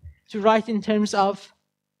equation to write in terms of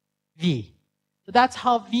v. So that's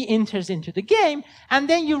how v enters into the game. And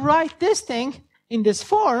then you write this thing in this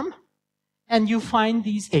form, and you find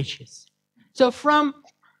these h's. So from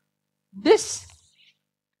these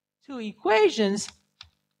 2 equations,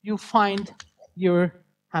 you find your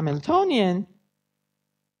Hamiltonian.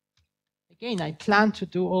 Again, I plan to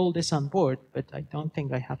do all this on board, but I don't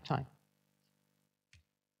think I have time.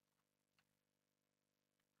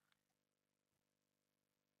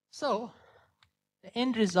 So the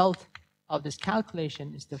end result of this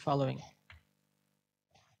calculation is the following.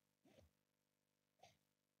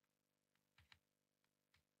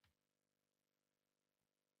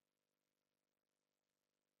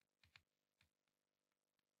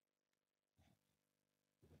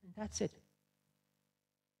 And that's it.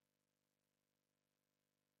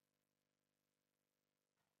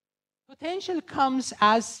 Potential comes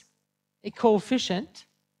as a coefficient,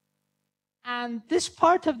 and this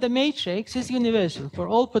part of the matrix is universal. For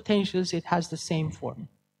all potentials, it has the same form.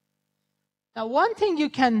 Now, one thing you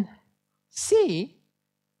can see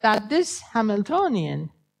that this Hamiltonian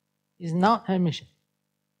is not Hermitian.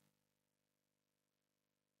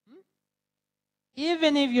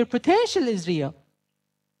 Even if your potential is real,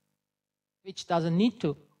 which doesn't need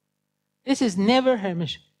to, this is never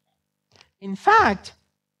Hermitian. In fact,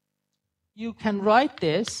 you can write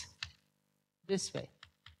this way.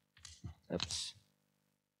 Oops.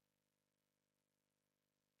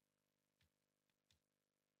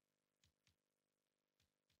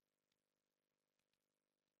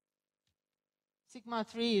 Sigma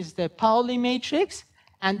 3 is the Pauli matrix,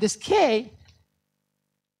 and this K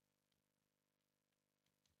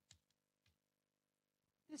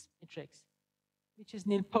this matrix, which is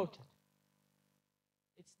nilpotent.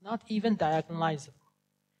 It's not even diagonalizable.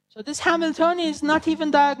 So this Hamiltonian is not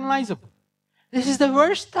even diagonalizable. This is the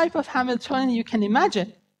worst type of Hamiltonian you can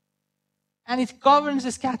imagine, and it governs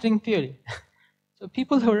the scattering theory. So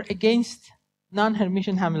people who are against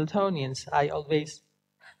non-Hermitian Hamiltonians, I always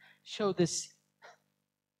show this.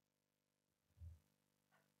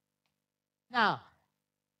 Now,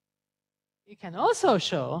 you can also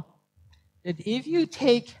show that if you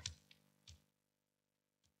take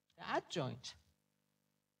the adjoint,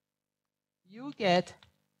 you get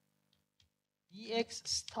Vx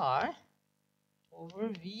star over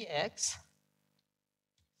Vx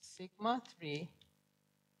sigma 3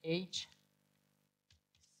 H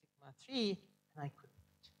sigma 3, and I could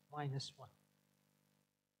put minus 1.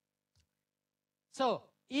 So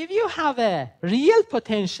if you have a real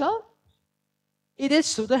potential, it is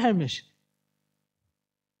pseudo-Hermitian.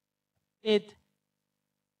 It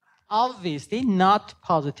obviously not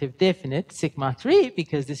positive definite sigma 3,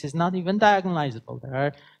 because this is not even diagonalizable. There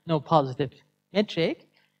are no positive metric.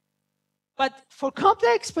 But for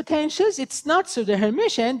complex potentials, it's not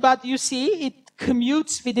pseudo-Hermitian, but you see it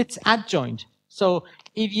commutes with its adjoint. So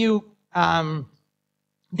if you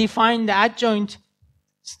define the adjoint,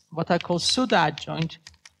 what I call pseudo-adjoint,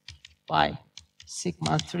 by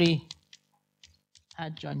sigma 3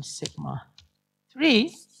 adjoint sigma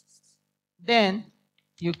 3, then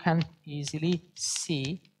you can easily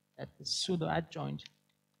see that the pseudo-adjoint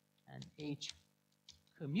and H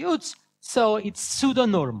commutes, so it's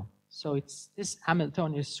pseudo-normal. So it's this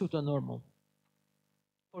Hamiltonian is pseudo-normal.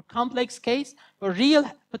 For complex case, for real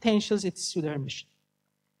potentials, it's pseudo-Hermitian.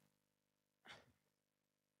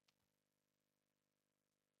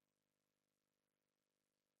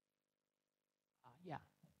 Yeah,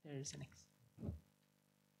 there is an X.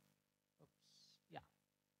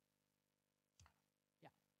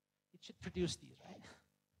 it should produce these, right?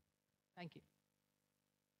 Thank you.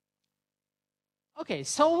 Okay,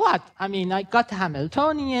 so what? I mean, I got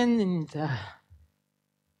Hamiltonian, and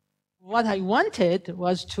what I wanted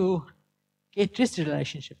was to get this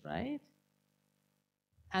relationship, right?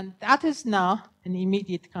 And that is now an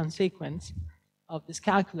immediate consequence of this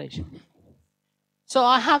calculation. So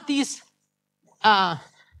I have these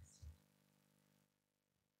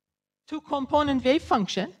two-component wave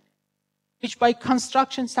function, which by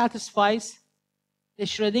construction satisfies the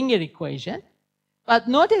Schrödinger equation. But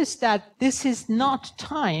notice that this is not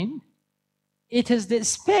time. It is the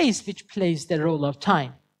space which plays the role of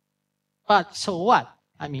time. But so what?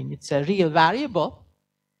 I mean, it's a real variable.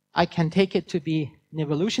 I can take it to be an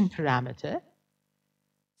evolution parameter.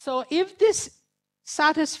 So if this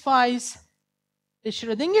satisfies the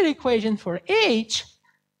Schrödinger equation for H,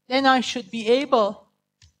 then I should be able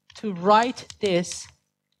to write this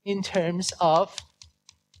in terms of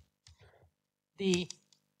the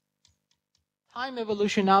time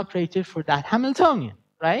evolution operator for that Hamiltonian,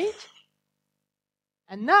 right?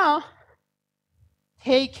 And now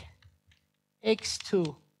take x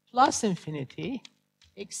to plus infinity,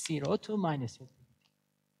 x0 to minus infinity.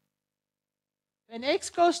 When x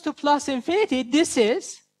goes to plus infinity, this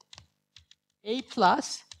is a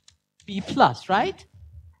plus, b plus, right?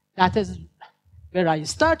 That is where I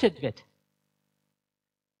started with.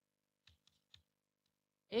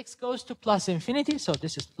 X goes to plus infinity, so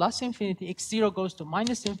this is plus infinity. X0 goes to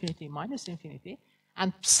minus infinity,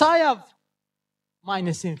 and psi of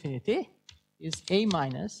minus infinity is a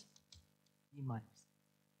minus b minus.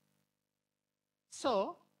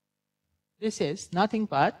 So this is nothing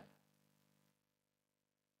but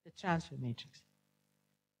the transfer matrix.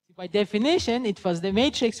 By definition, it was the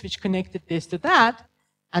matrix which connected this to that,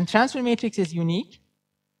 and transfer matrix is unique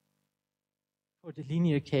for the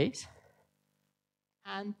linear case.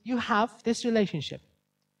 And you have this relationship.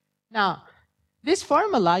 Now, this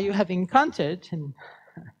formula you have encountered, and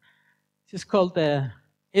this is called the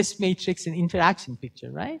S matrix in interaction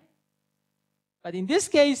picture, right? But in this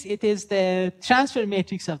case, it is the transfer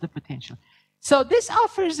matrix of the potential. So this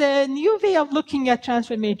offers a new way of looking at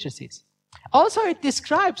transfer matrices. Also, it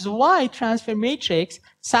describes why transfer matrix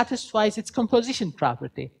satisfies its composition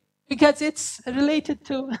property, because it's related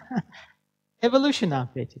to evolution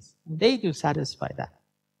operators. They do satisfy that.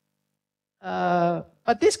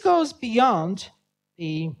 But this goes beyond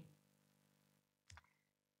the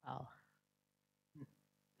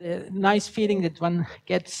nice feeling that one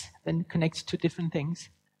gets when it connects to different things.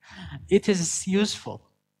 It is useful.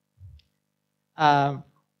 And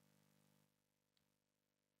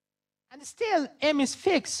still, M is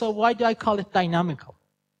fixed, so why do I call it dynamical?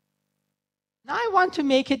 Now I want to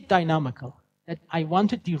make it dynamical. That I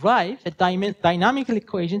want to derive a dynamical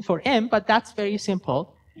equation for M, but that's very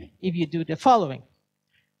simple if you do the following.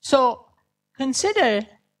 So consider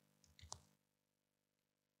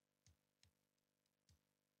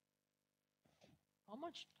how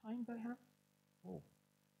much time do I have? Oh.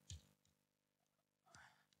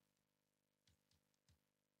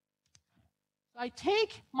 I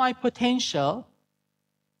take my potential,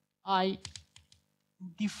 I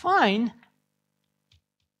define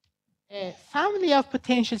a family of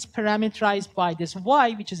potentials parameterized by this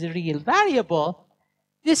y, which is a real variable.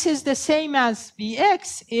 This is the same as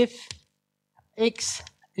Vx if x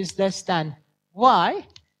is less than y.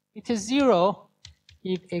 It is 0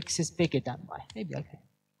 if x is bigger than y. Maybe I can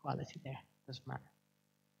equality there, doesn't matter.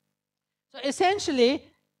 So essentially,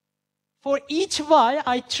 for each y,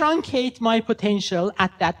 I truncate my potential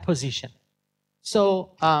at that position.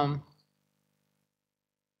 So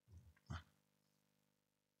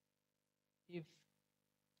if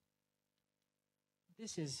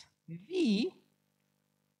this is v,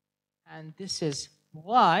 and this is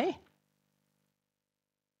y,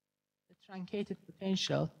 the truncated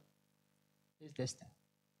potential is this thing.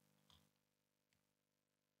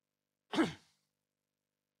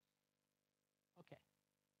 Okay.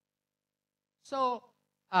 So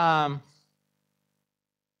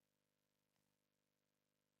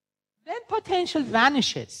then potential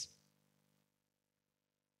vanishes.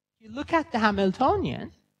 You look at the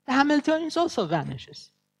Hamiltonian also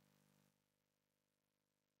vanishes.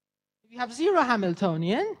 If you have 0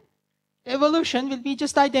 Hamiltonian, the evolution will be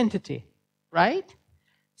just identity, right?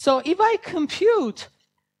 So if I compute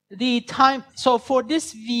the time, so for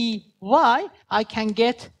this Vy, I can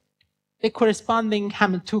get the corresponding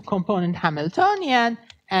two-component Hamiltonian,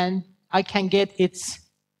 and I can get its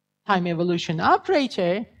time evolution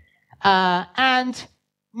operator. And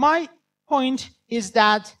my point is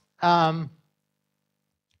that,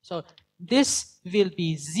 so this will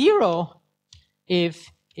be 0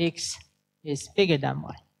 if x is bigger than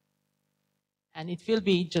y. And it will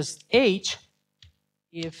be just h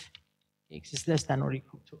if x is less than or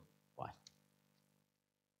equal to y.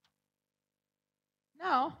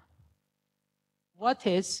 Now, what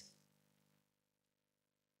is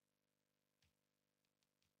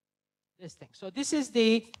this thing? So this is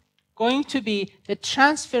going to be the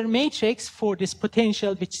transfer matrix for this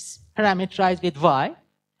potential, which is parameterized with y.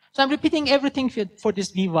 So I'm repeating everything for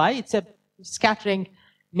this Vy. It's a scattering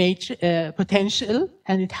potential,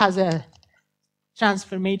 and it has a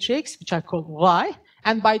transfer matrix, which I call y.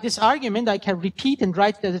 And by this argument, I can repeat and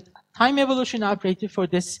write the time evolution operator for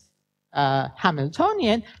this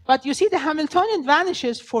Hamiltonian. But you see, the Hamiltonian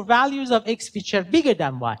vanishes for values of x which are bigger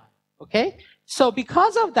than y. Okay? So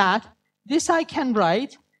because of that, this I can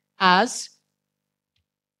write as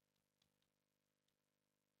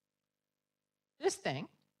this thing,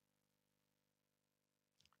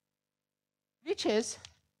 which is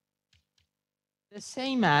the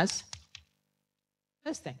same as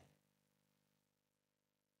this thing.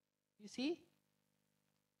 You see?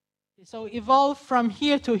 So evolve from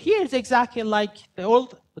here to here is exactly like the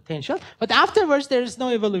old potential, but afterwards there is no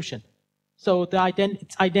evolution. So it's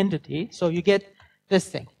identity, so you get this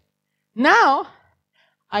thing. Now,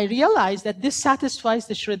 I realize that this satisfies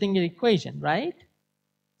the Schrödinger equation, right?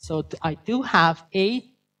 So I do have if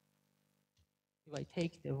I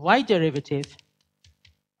take the y derivative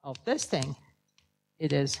of this thing,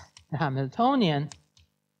 it is the Hamiltonian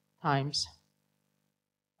times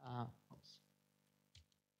y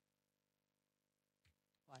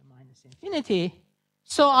minus infinity.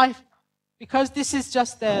 So because this is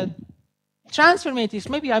just a transfer matrix,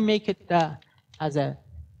 maybe I make it as an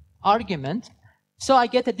argument. So I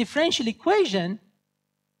get a differential equation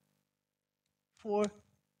for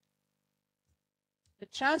the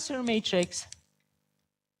transfer matrix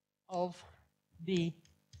of the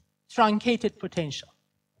truncated potential.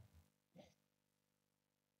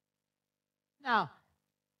 Now,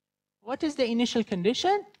 what is the initial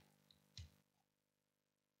condition?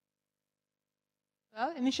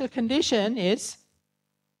 Well, initial condition is,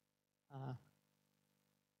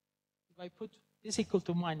 if I put this equal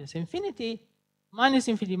to minus infinity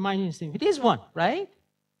is 1, right?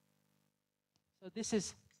 So this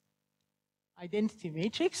is identity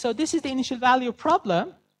matrix. So this is the initial value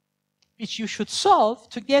problem which you should solve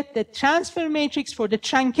to get the transfer matrix for the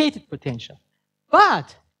truncated potential.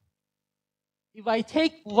 But if I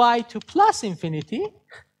take y to plus infinity,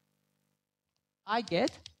 I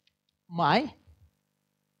get my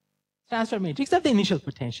transfer matrix of the initial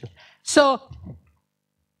potential. So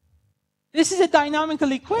this is a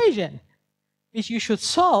dynamical equation which you should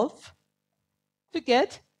solve to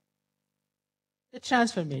get the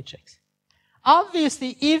transfer matrix.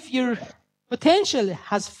 Obviously, if your potential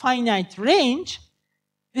has finite range,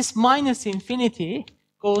 this minus infinity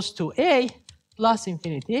goes to A, plus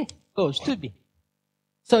infinity goes to B.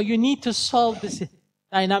 So you need to solve this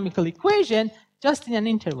dynamical equation just in an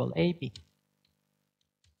interval AB.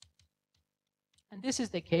 And this is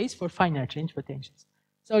the case for finite range potentials.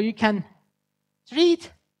 So you can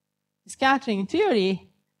treat scattering theory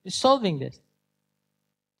with solving this.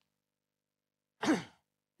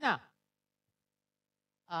 Now,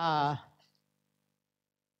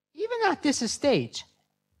 even at this stage,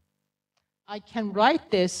 I can write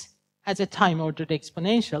this as a time-ordered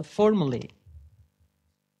exponential formally.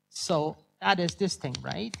 So that is this thing,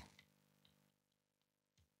 right?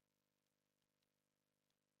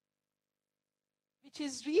 Which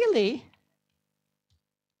is really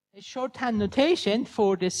a shorthand notation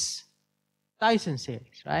for this Dyson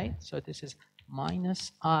series, right? So this is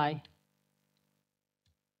minus I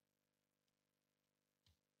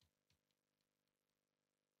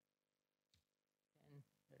and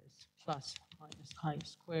there is plus minus I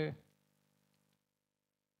squared.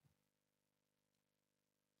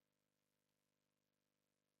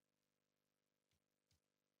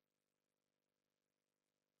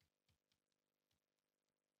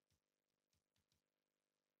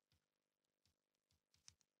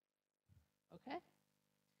 Okay?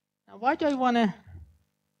 Now, why do I want to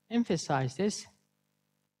emphasize this?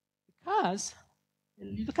 Because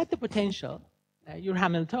look at the potential, your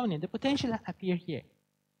Hamiltonian, the potential appear here.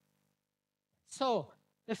 So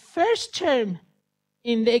the first term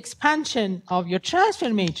in the expansion of your transfer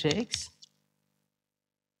matrix,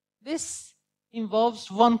 this involves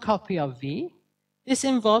one copy of V, this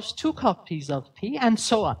involves two copies of P, and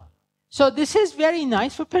so on. So this is very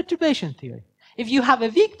nice for perturbation theory. If you have a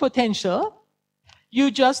weak potential, you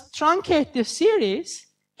just truncate this series.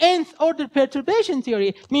 Nth order perturbation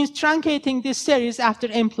theory means truncating this series after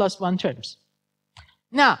n plus 1 terms.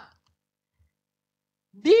 Now,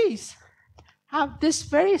 these have this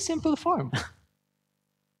very simple form.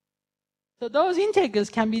 So those integrals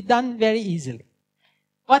can be done very easily.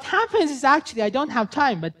 What happens is actually, I don't have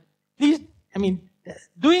time, but please,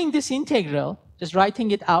 doing this integral, just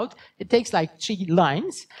writing it out, it takes like 3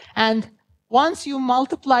 lines. And once you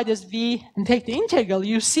multiply this v and take the integral,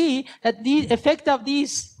 you see that the effect of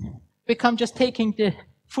these become just taking the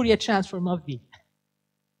Fourier transform of v.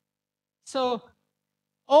 So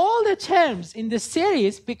all the terms in the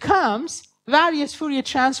series becomes various Fourier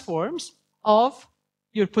transforms of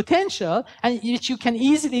your potential, and which you can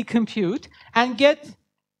easily compute and get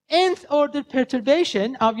nth order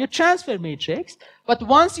perturbation of your transfer matrix. But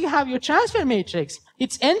once you have your transfer matrix,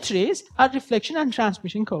 its entries are reflection and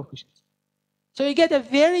transmission coefficients. So you get a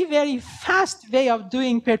very, very fast way of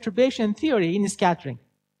doing perturbation theory in scattering.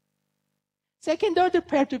 Second order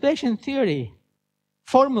perturbation theory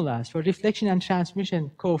formulas for reflection and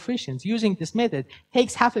transmission coefficients using this method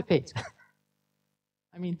takes half a page.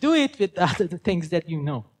 Do it with the other things that you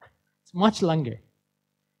know. It's much longer.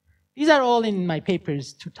 These are all in my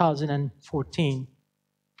papers, 2014.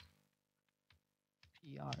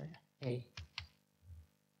 PRA.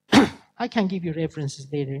 I can give you references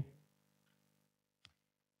later.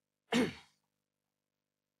 Yeah,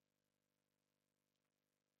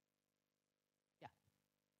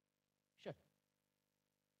 sure.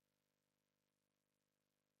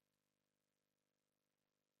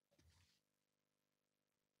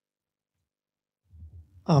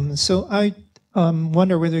 So I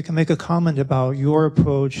wonder whether you can make a comment about your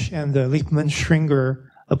approach and the Lippmann-Schwinger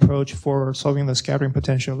approach for solving the scattering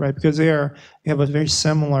potential, right? Because there you have a very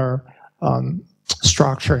similar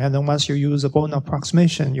structure, and then once you use a Boden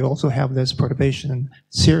approximation, you also have this perturbation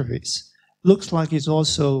series. Looks like it's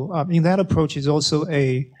also, in that approach, is also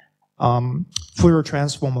a Fourier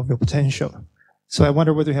transform of your potential. So I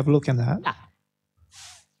wonder whether you have a look at that. Yeah.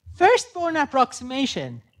 First Boden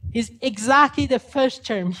approximation is exactly the first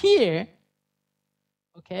term here,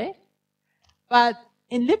 okay? But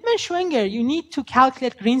in Lippmann-Schwinger, you need to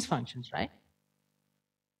calculate Green's functions, right?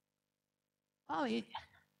 Well,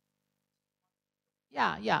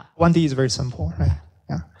 yeah. 1D is very simple, right?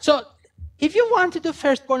 Yeah. So if you want to do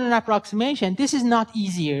first Boden approximation, this is not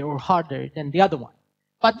easier or harder than the other one.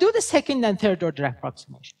 But do the second and third order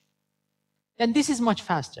approximation. Then this is much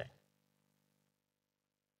faster.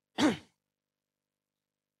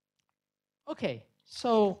 Okay,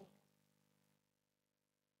 so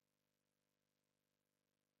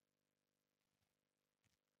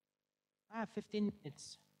I have 15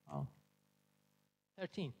 minutes. Oh,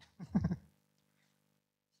 13.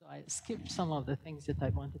 So I skipped some of the things that I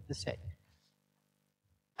wanted to say.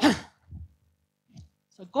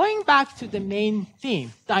 So going back to the main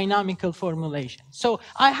theme, dynamical formulation. So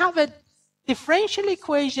I have a differential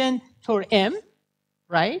equation for M,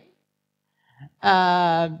 right?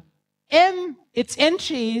 M, its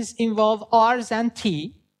entries involve R's and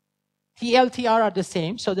T. T, L, T, R are the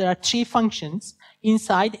same, so there are 3 functions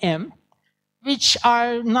inside M, which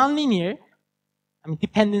are nonlinear,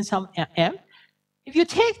 dependence on M. If you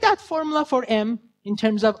take that formula for M in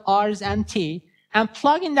terms of R's and T and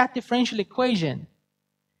plug in that differential equation,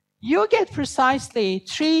 you get precisely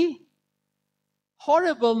 3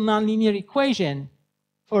 horrible nonlinear equations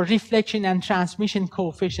for reflection and transmission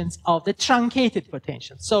coefficients of the truncated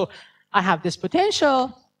potential. So I have this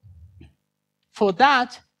potential. For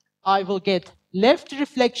that, I will get left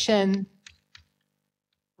reflection,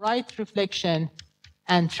 right reflection,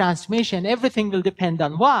 and transmission. Everything will depend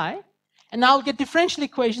on Y. And I'll get differential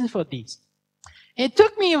equations for these. It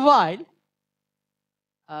took me a while,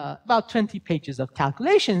 about 20 pages of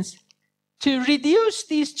calculations, to reduce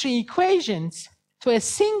these 3 equations to a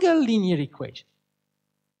single linear equation.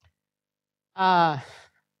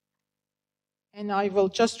 And I will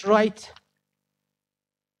just write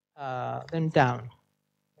them down,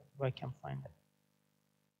 if I can find it.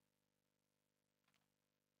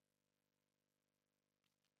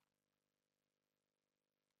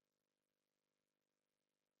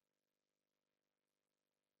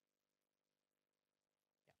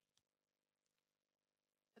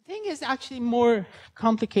 The thing is actually more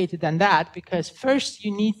complicated than that, because first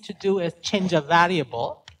you need to do a change of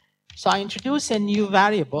variable. So I introduce a new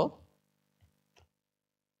variable.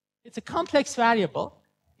 It's a complex variable.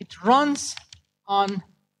 It runs on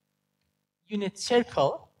unit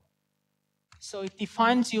circle. So it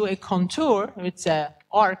defines you a contour. It's an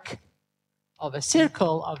arc of a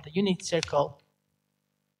circle of the unit circle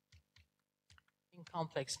in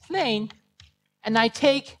complex plane. And I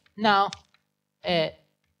take now a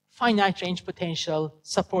finite range potential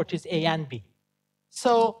supported A and B.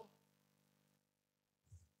 So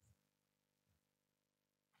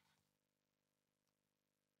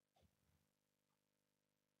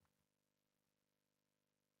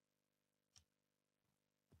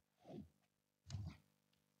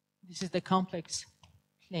This is the complex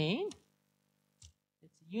plane.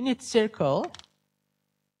 It's a unit circle.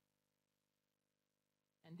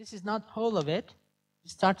 And this is not whole of it.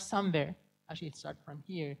 It starts somewhere. Actually, it starts from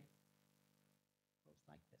here. It goes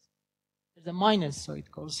like this. There's a minus, so it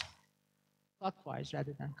goes clockwise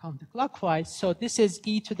rather than counterclockwise. So this is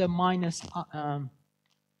e to the minus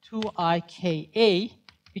 2ika,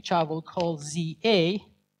 which I will call ZA.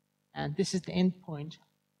 And this is the endpoint,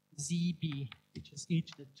 ZB, which is e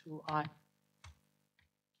to the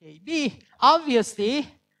 2ikb. Obviously,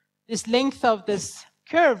 this length of this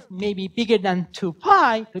curve may be bigger than 2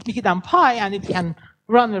 pi, bigger than pi, and it can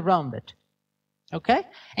run around it. Okay?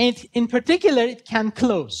 And in particular, it can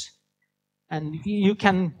close. And you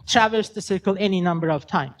can traverse the circle any number of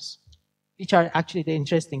times, which are actually the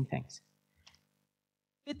interesting things.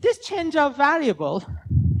 With this change of variable,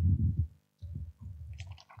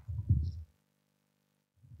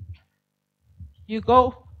 you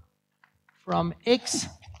go from x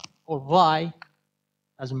or y,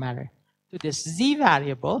 doesn't matter, to this z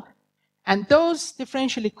variable, and those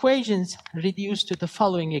differential equations reduce to the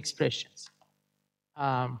following expressions.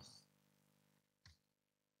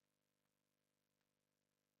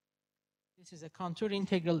 This is a contour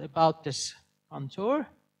integral about this contour,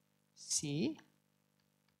 C.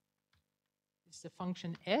 This is the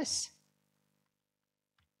function S.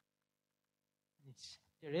 Its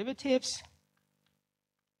derivatives.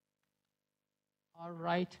 R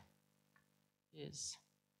right is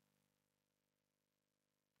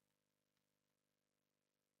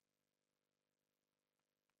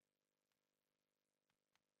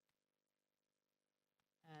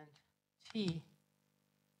and T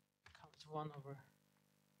becomes 1 over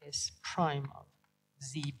S prime of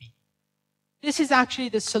ZB. This is actually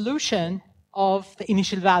the solution of the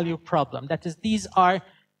initial value problem. That is, these are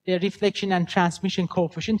the reflection and transmission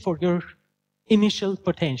coefficient for your initial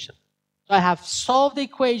potential. So I have solved the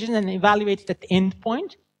equation and evaluated at the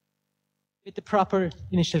endpoint with the proper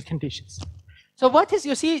initial conditions. So what is,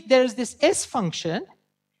 you see, there's this S function,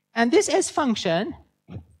 and this S function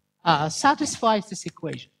satisfies this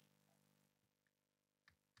equation.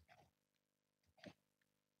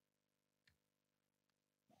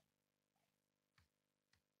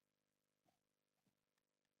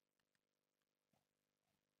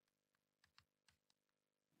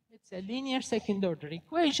 It's a linear second order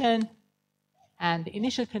equation, and the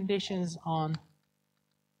initial conditions on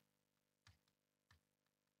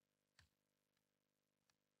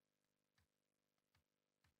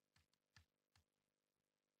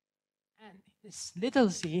and this little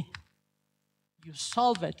z, you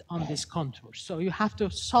solve it on this contour. So you have to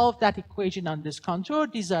solve that equation on this contour.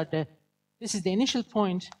 This is the initial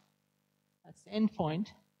point, that's the end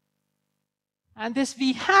point. And this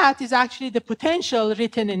V hat is actually the potential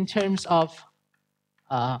written in terms of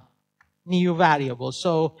new variable.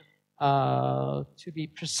 So to be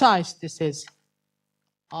precise, this is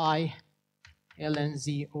I ln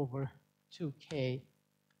z over 2k,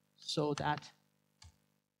 so that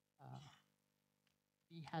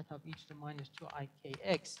V hat of e to the minus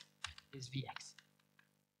 2ikx is Vx.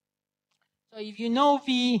 So if you know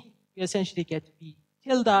V, you essentially get V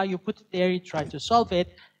tilde, you put it there, you try to solve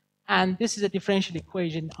it. And this is a differential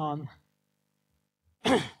equation on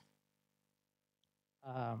the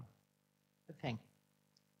thing,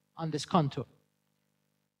 on this contour.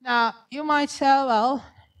 Now, you might say, well,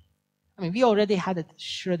 I mean, we already had a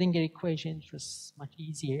Schrödinger equation. It was much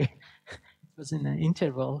easier. It was in an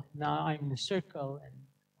interval. Now I'm in a circle and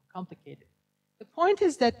complicated. The point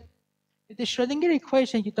is that with the Schrödinger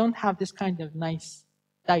equation, you don't have this kind of nice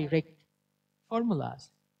direct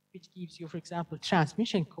formulas, which gives you, for example,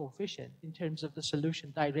 transmission coefficient in terms of the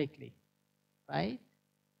solution directly, right?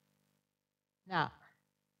 Now,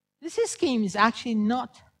 this scheme is actually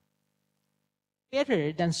not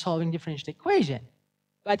better than solving differential equation,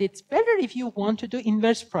 but it's better if you want to do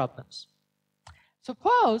inverse problems.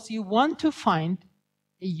 Suppose you want to find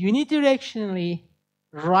a unidirectionally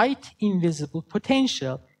right invisible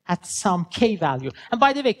potential at some k value. And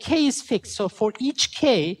by the way, k is fixed, so for each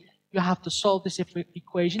k, you have to solve this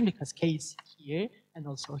equation because k is here and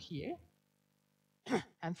also here.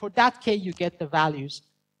 And for that k, you get the values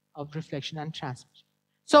of reflection and transmission.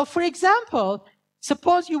 So for example,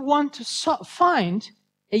 suppose you want to find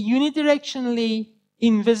a unidirectionally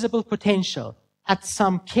invisible potential at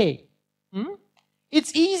some k.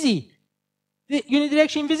 It's easy. The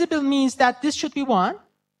unidirectional invisible means that this should be 1.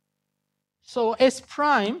 So S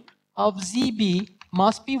prime of ZB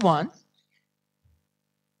must be 1.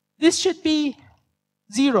 This should be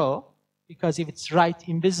 0, because if it's right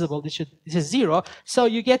invisible, this is 0. So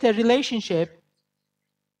you get a relationship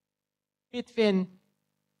between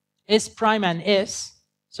S prime and S.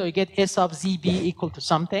 So you get S of ZB equal to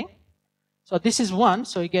something. So this is 1,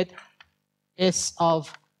 so you get S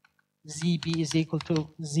of ZB is equal to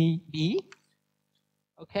ZB.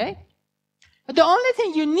 Okay? But the only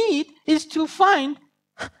thing you need is to find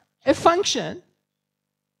a function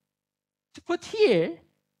to put here,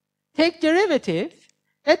 take derivative,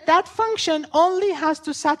 that function only has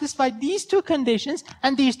to satisfy these two conditions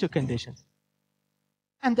and these two conditions.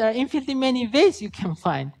 And there are infinitely many ways you can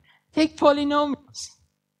find. Take polynomials.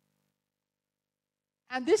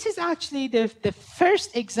 And this is actually the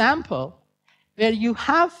first example where you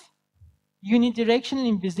have unidirectional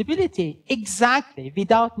invisibility exactly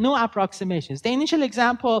without no approximations. The initial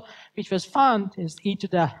example which was found is e to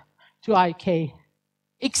the 2ik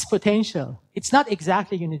exponential. It's not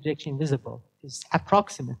exactly unidirectionally invisible. It's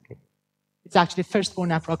approximately. It's actually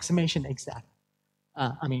first-born approximation exact.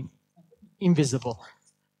 Invisible.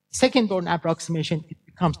 Second-born approximation, it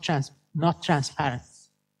becomes not transparent.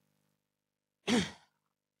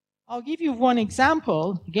 I'll give you one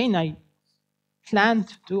example. Again, I plan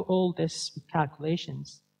to do all this with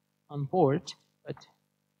calculations on board, but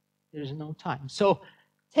there's no time. So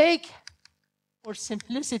take, for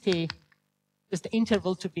simplicity, just the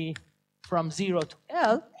interval to be from 0 to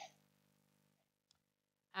L.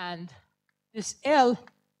 And this L,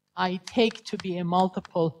 I take to be a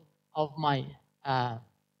multiple of my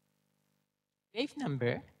wave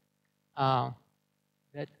number.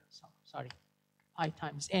 I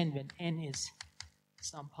times n when n is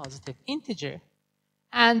some positive integer.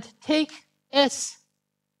 And take S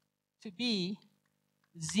to be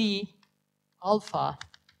Z alpha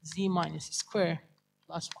Z minus square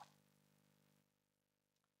plus 1.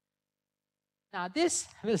 Now this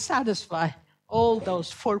will satisfy all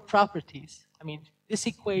those 4 properties. I mean, this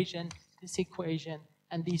equation,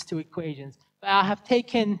 and these 2 equations. But I have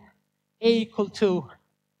taken A equal to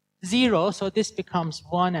 0, so this becomes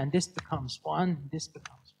 1, and this becomes 1, this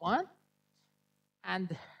becomes 1.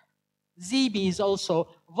 And ZB is also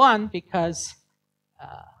 1 because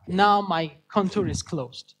now my contour is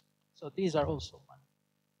closed. So these are also 1.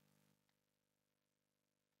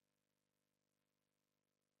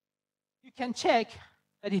 You can check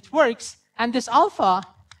that it works, and this alpha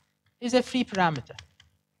is a free parameter.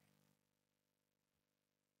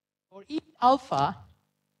 For each alpha,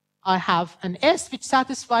 I have an S which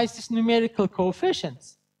satisfies this numerical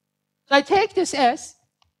coefficients. So I take this S,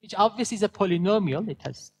 which obviously is a polynomial, it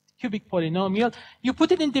has cubic polynomial, you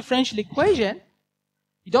put it in differential equation,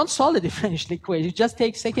 you don't solve the differential equation, you just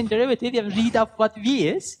take second derivative and read up what V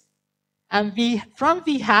is, and from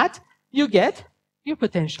V hat, you get your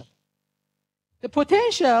potential. The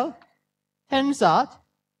potential turns out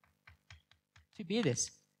to be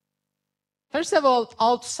this. First of all,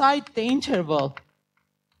 outside the interval,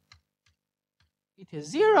 it is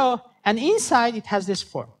 0, and inside it has this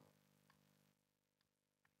form.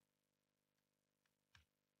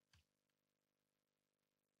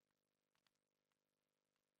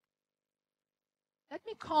 Let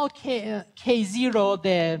me call K0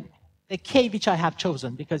 the K which I have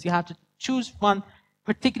chosen, because you have to choose one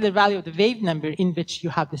particular value of the wave number in which you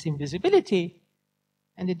have this invisibility,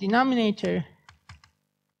 and the denominator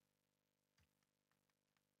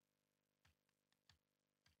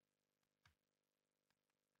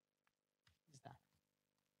is that.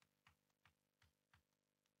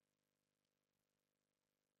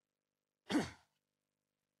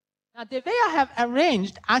 Now, the way I have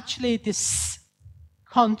arranged, actually, this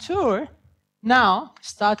contour now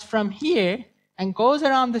starts from here and goes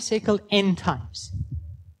around the circle n times.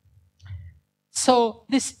 So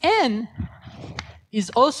this n is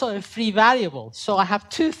also a free variable. So I have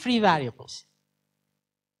 2 free variables.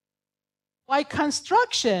 By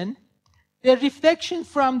construction, the reflection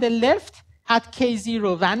from the left at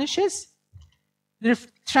K0 vanishes. The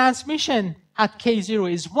transmission at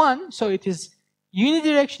K0 is 1, so it is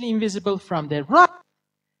unidirectionally invisible from the right.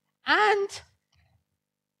 And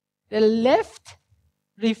the left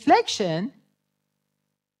reflection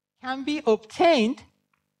can be obtained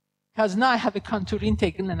because now I have a contour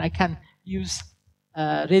integral and I can use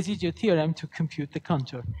residual theorem to compute the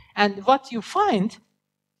contour. And what you find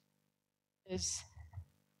is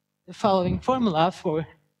the following formula for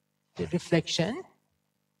the reflection.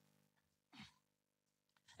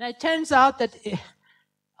 And it turns out that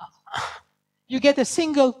you get a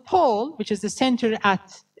single pole, which is the center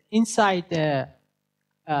inside the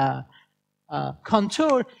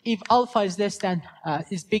contour, if alpha is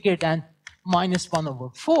is bigger than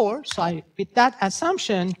 -1/4. So with that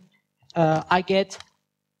assumption, I get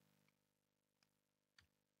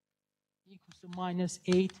equals to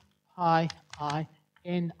 -8 pi I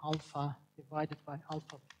n alpha divided by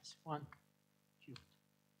alpha minus 1 cubed.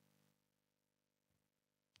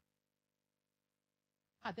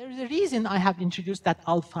 There is a reason I have introduced that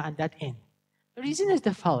alpha and that n. The reason is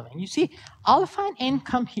the following. You see, alpha and n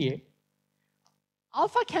come here.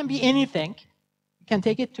 Alpha can be anything. You can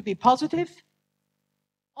take it to be positive.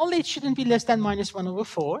 Only it shouldn't be less than minus 1 over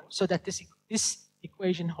 4, so that this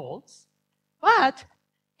equation holds. But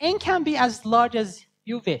n can be as large as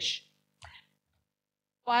you wish.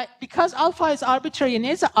 But because alpha is arbitrary and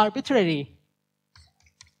is arbitrary,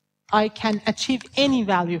 I can achieve any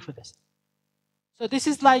value for this. So this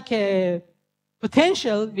is like a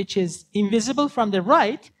potential which is invisible from the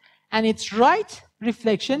right, and its right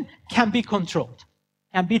reflection can be controlled,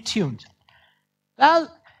 can be tuned.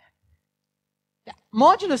 Well, the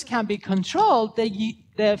modulus can be controlled.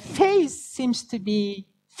 The phase seems to be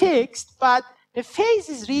fixed, but the phase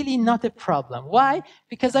is really not a problem. Why?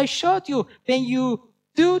 Because I showed you when you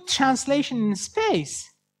do translation in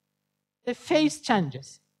space, the phase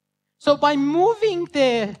changes. So by moving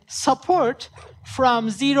the support from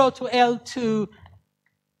 0 to L to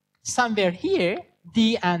somewhere here,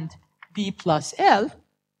 D and D plus L,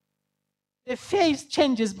 the phase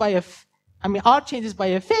changes by R changes by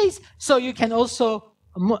a phase, so you can also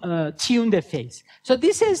tune the phase. So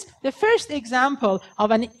this is the first example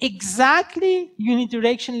of an exactly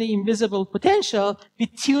unidirectionally invisible potential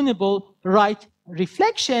with tunable right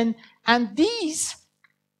reflection, and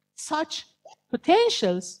such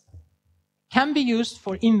potentials can be used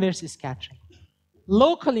for inverse scattering.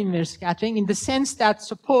 Local inverse scattering in the sense that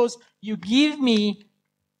suppose you give me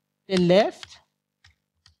the left,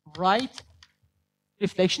 right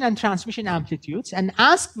reflection and transmission amplitudes and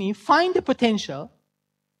ask me find the potential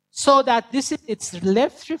so that this is its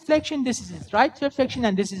left reflection, this is its right reflection,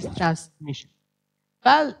 and this is transmission.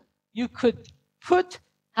 Well, you could put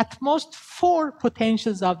at most 4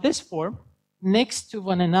 potentials of this form next to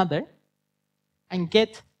one another and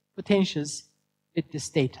get potentials with this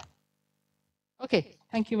data. Okay,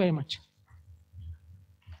 thank you very much.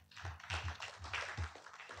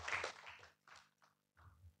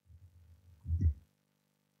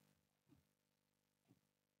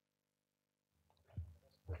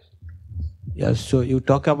 Yes, so you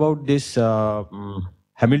talk about this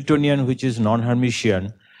Hamiltonian, which is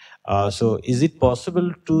non-Hermitian. So is it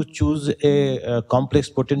possible to choose a complex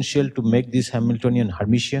potential to make this Hamiltonian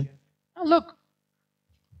Hermitian? Now look,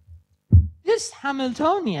 this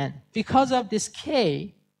Hamiltonian, because of this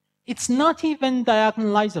K, it's not even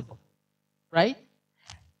diagonalizable, right?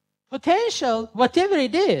 Potential, whatever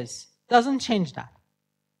it is, doesn't change that.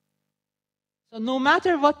 So no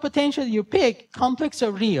matter what potential you pick, complex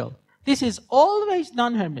or real, this is always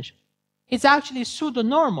non-Hermitian. It's actually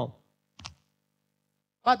pseudo-normal,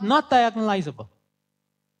 but not diagonalizable.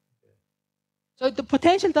 So the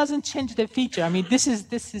potential doesn't change the feature. I mean, this is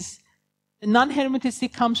the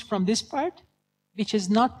non-Hermiticity comes from this part, which is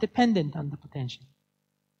not dependent on the potential.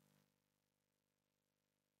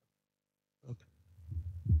 Okay.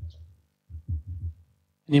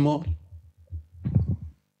 Any more?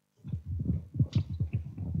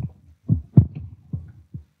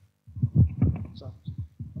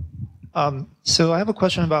 So I have a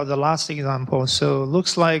question about the last example. So it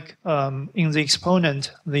looks like in the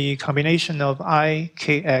exponent, the combination of I,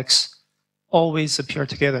 K, X always appear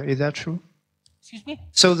together. Is that true? Excuse me?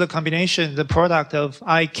 So the combination, the product of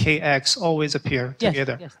I, K, X always appear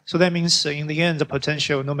together. Yes. So that means in the end, the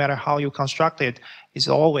potential, no matter how you construct it, is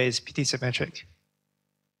always PT symmetric.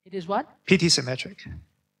 It is what? PT symmetric.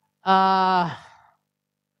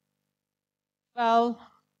 Well,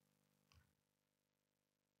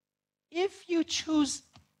 if you choose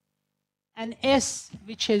an S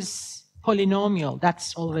which is polynomial,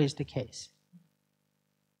 that's always the case.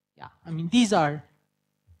 Yeah, I mean, these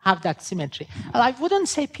have that symmetry. Well, I wouldn't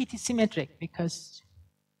say PT symmetric because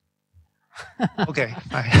Okay.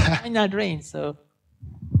 I'm not range, so.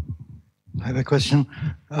 I have a question.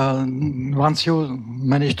 Once you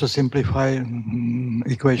manage to simplify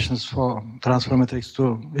equations for transfer matrix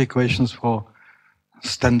to equations for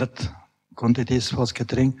standard quantities for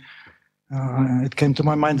scattering, it came to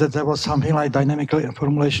my mind that there was something like dynamical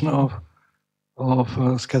formulation of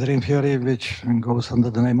scattering theory, which goes under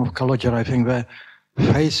the name of Calogero, I think, where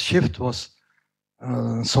phase shift was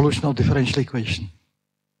solution of differential equation.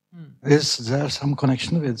 Is there some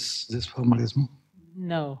connection with this formalism?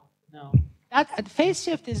 No. That phase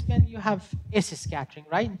shift is when you have S scattering,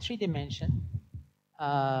 right, in 3 dimensions.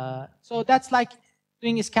 So that's like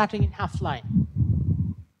doing a scattering in half line.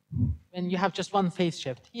 When you have just one phase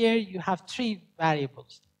shift. Here you have 3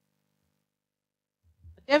 variables.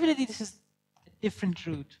 But definitely this is a different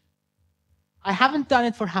route. I haven't done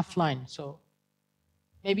it for half line, so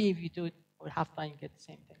Maybe if you do it for half time, you get the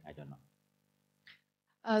same thing. I don't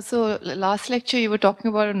know. So last lecture, you were talking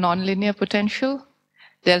about a nonlinear potential,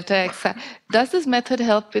 delta x. Does this method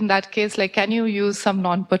help in that case? Like, can you use some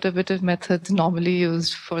non-perturbative methods normally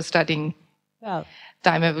used for studying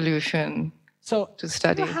time evolution to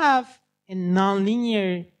study? You have a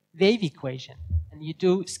nonlinear wave equation, and you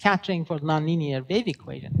do scattering for nonlinear wave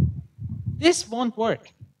equation. This won't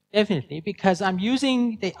work, definitely, because I'm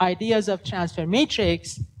using the ideas of transfer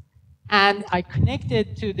matrix, and I connect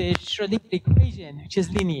it to the Schrödinger equation, which is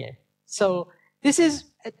linear. So this is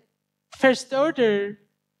a first-order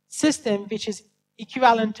system which is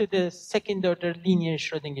equivalent to the second-order linear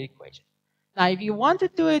Schrödinger equation. Now, if you want to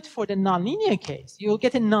do it for the nonlinear case, you'll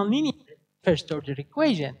get a nonlinear first-order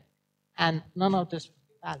equation, and none of this will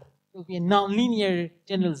be valid. It will be a nonlinear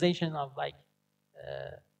generalization of like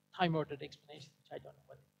time-ordered explanation, which I don't know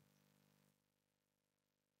what it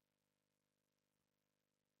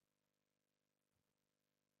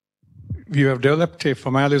is. You have developed a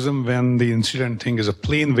formalism when the incident thing is a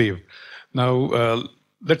plane wave. Now,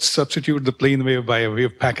 let's substitute the plane wave by a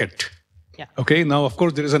wave packet. Yeah. Okay, now, of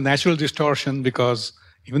course, there is a natural distortion because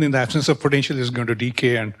even in the absence of potential, it's going to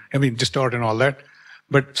decay and, distort and all that.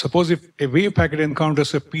 But suppose if a wave packet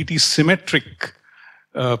encounters a PT symmetric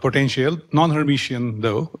potential, non-Hermitian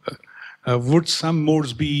though, would some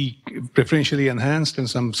modes be preferentially enhanced and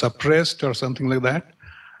some suppressed or something like that?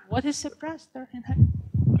 What is suppressed or enhanced?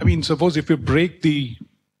 Suppose if you break the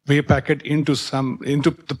wave packet into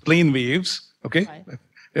the plane waves, okay,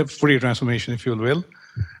 right. Fourier transformation, if you will,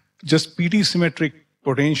 just PT symmetric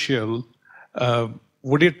potential,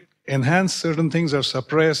 would it enhance certain things or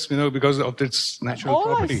suppress, because of its natural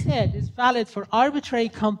property? All I said is valid for arbitrary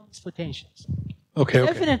complex potentials. Okay.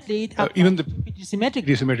 Definitely, it even the PT symmetric.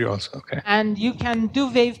 PT symmetry also, okay. And you can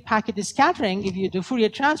do wave packet scattering if you do Fourier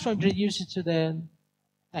transform, reduce it to the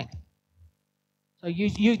thing. So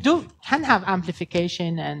you can have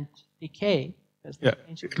amplification and decay. Yeah,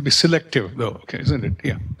 it'll be selective though, okay, isn't it?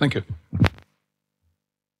 Yeah, thank you.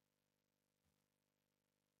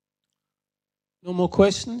 No more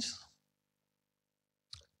questions?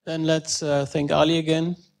 Then let's thank Ali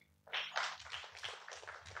again.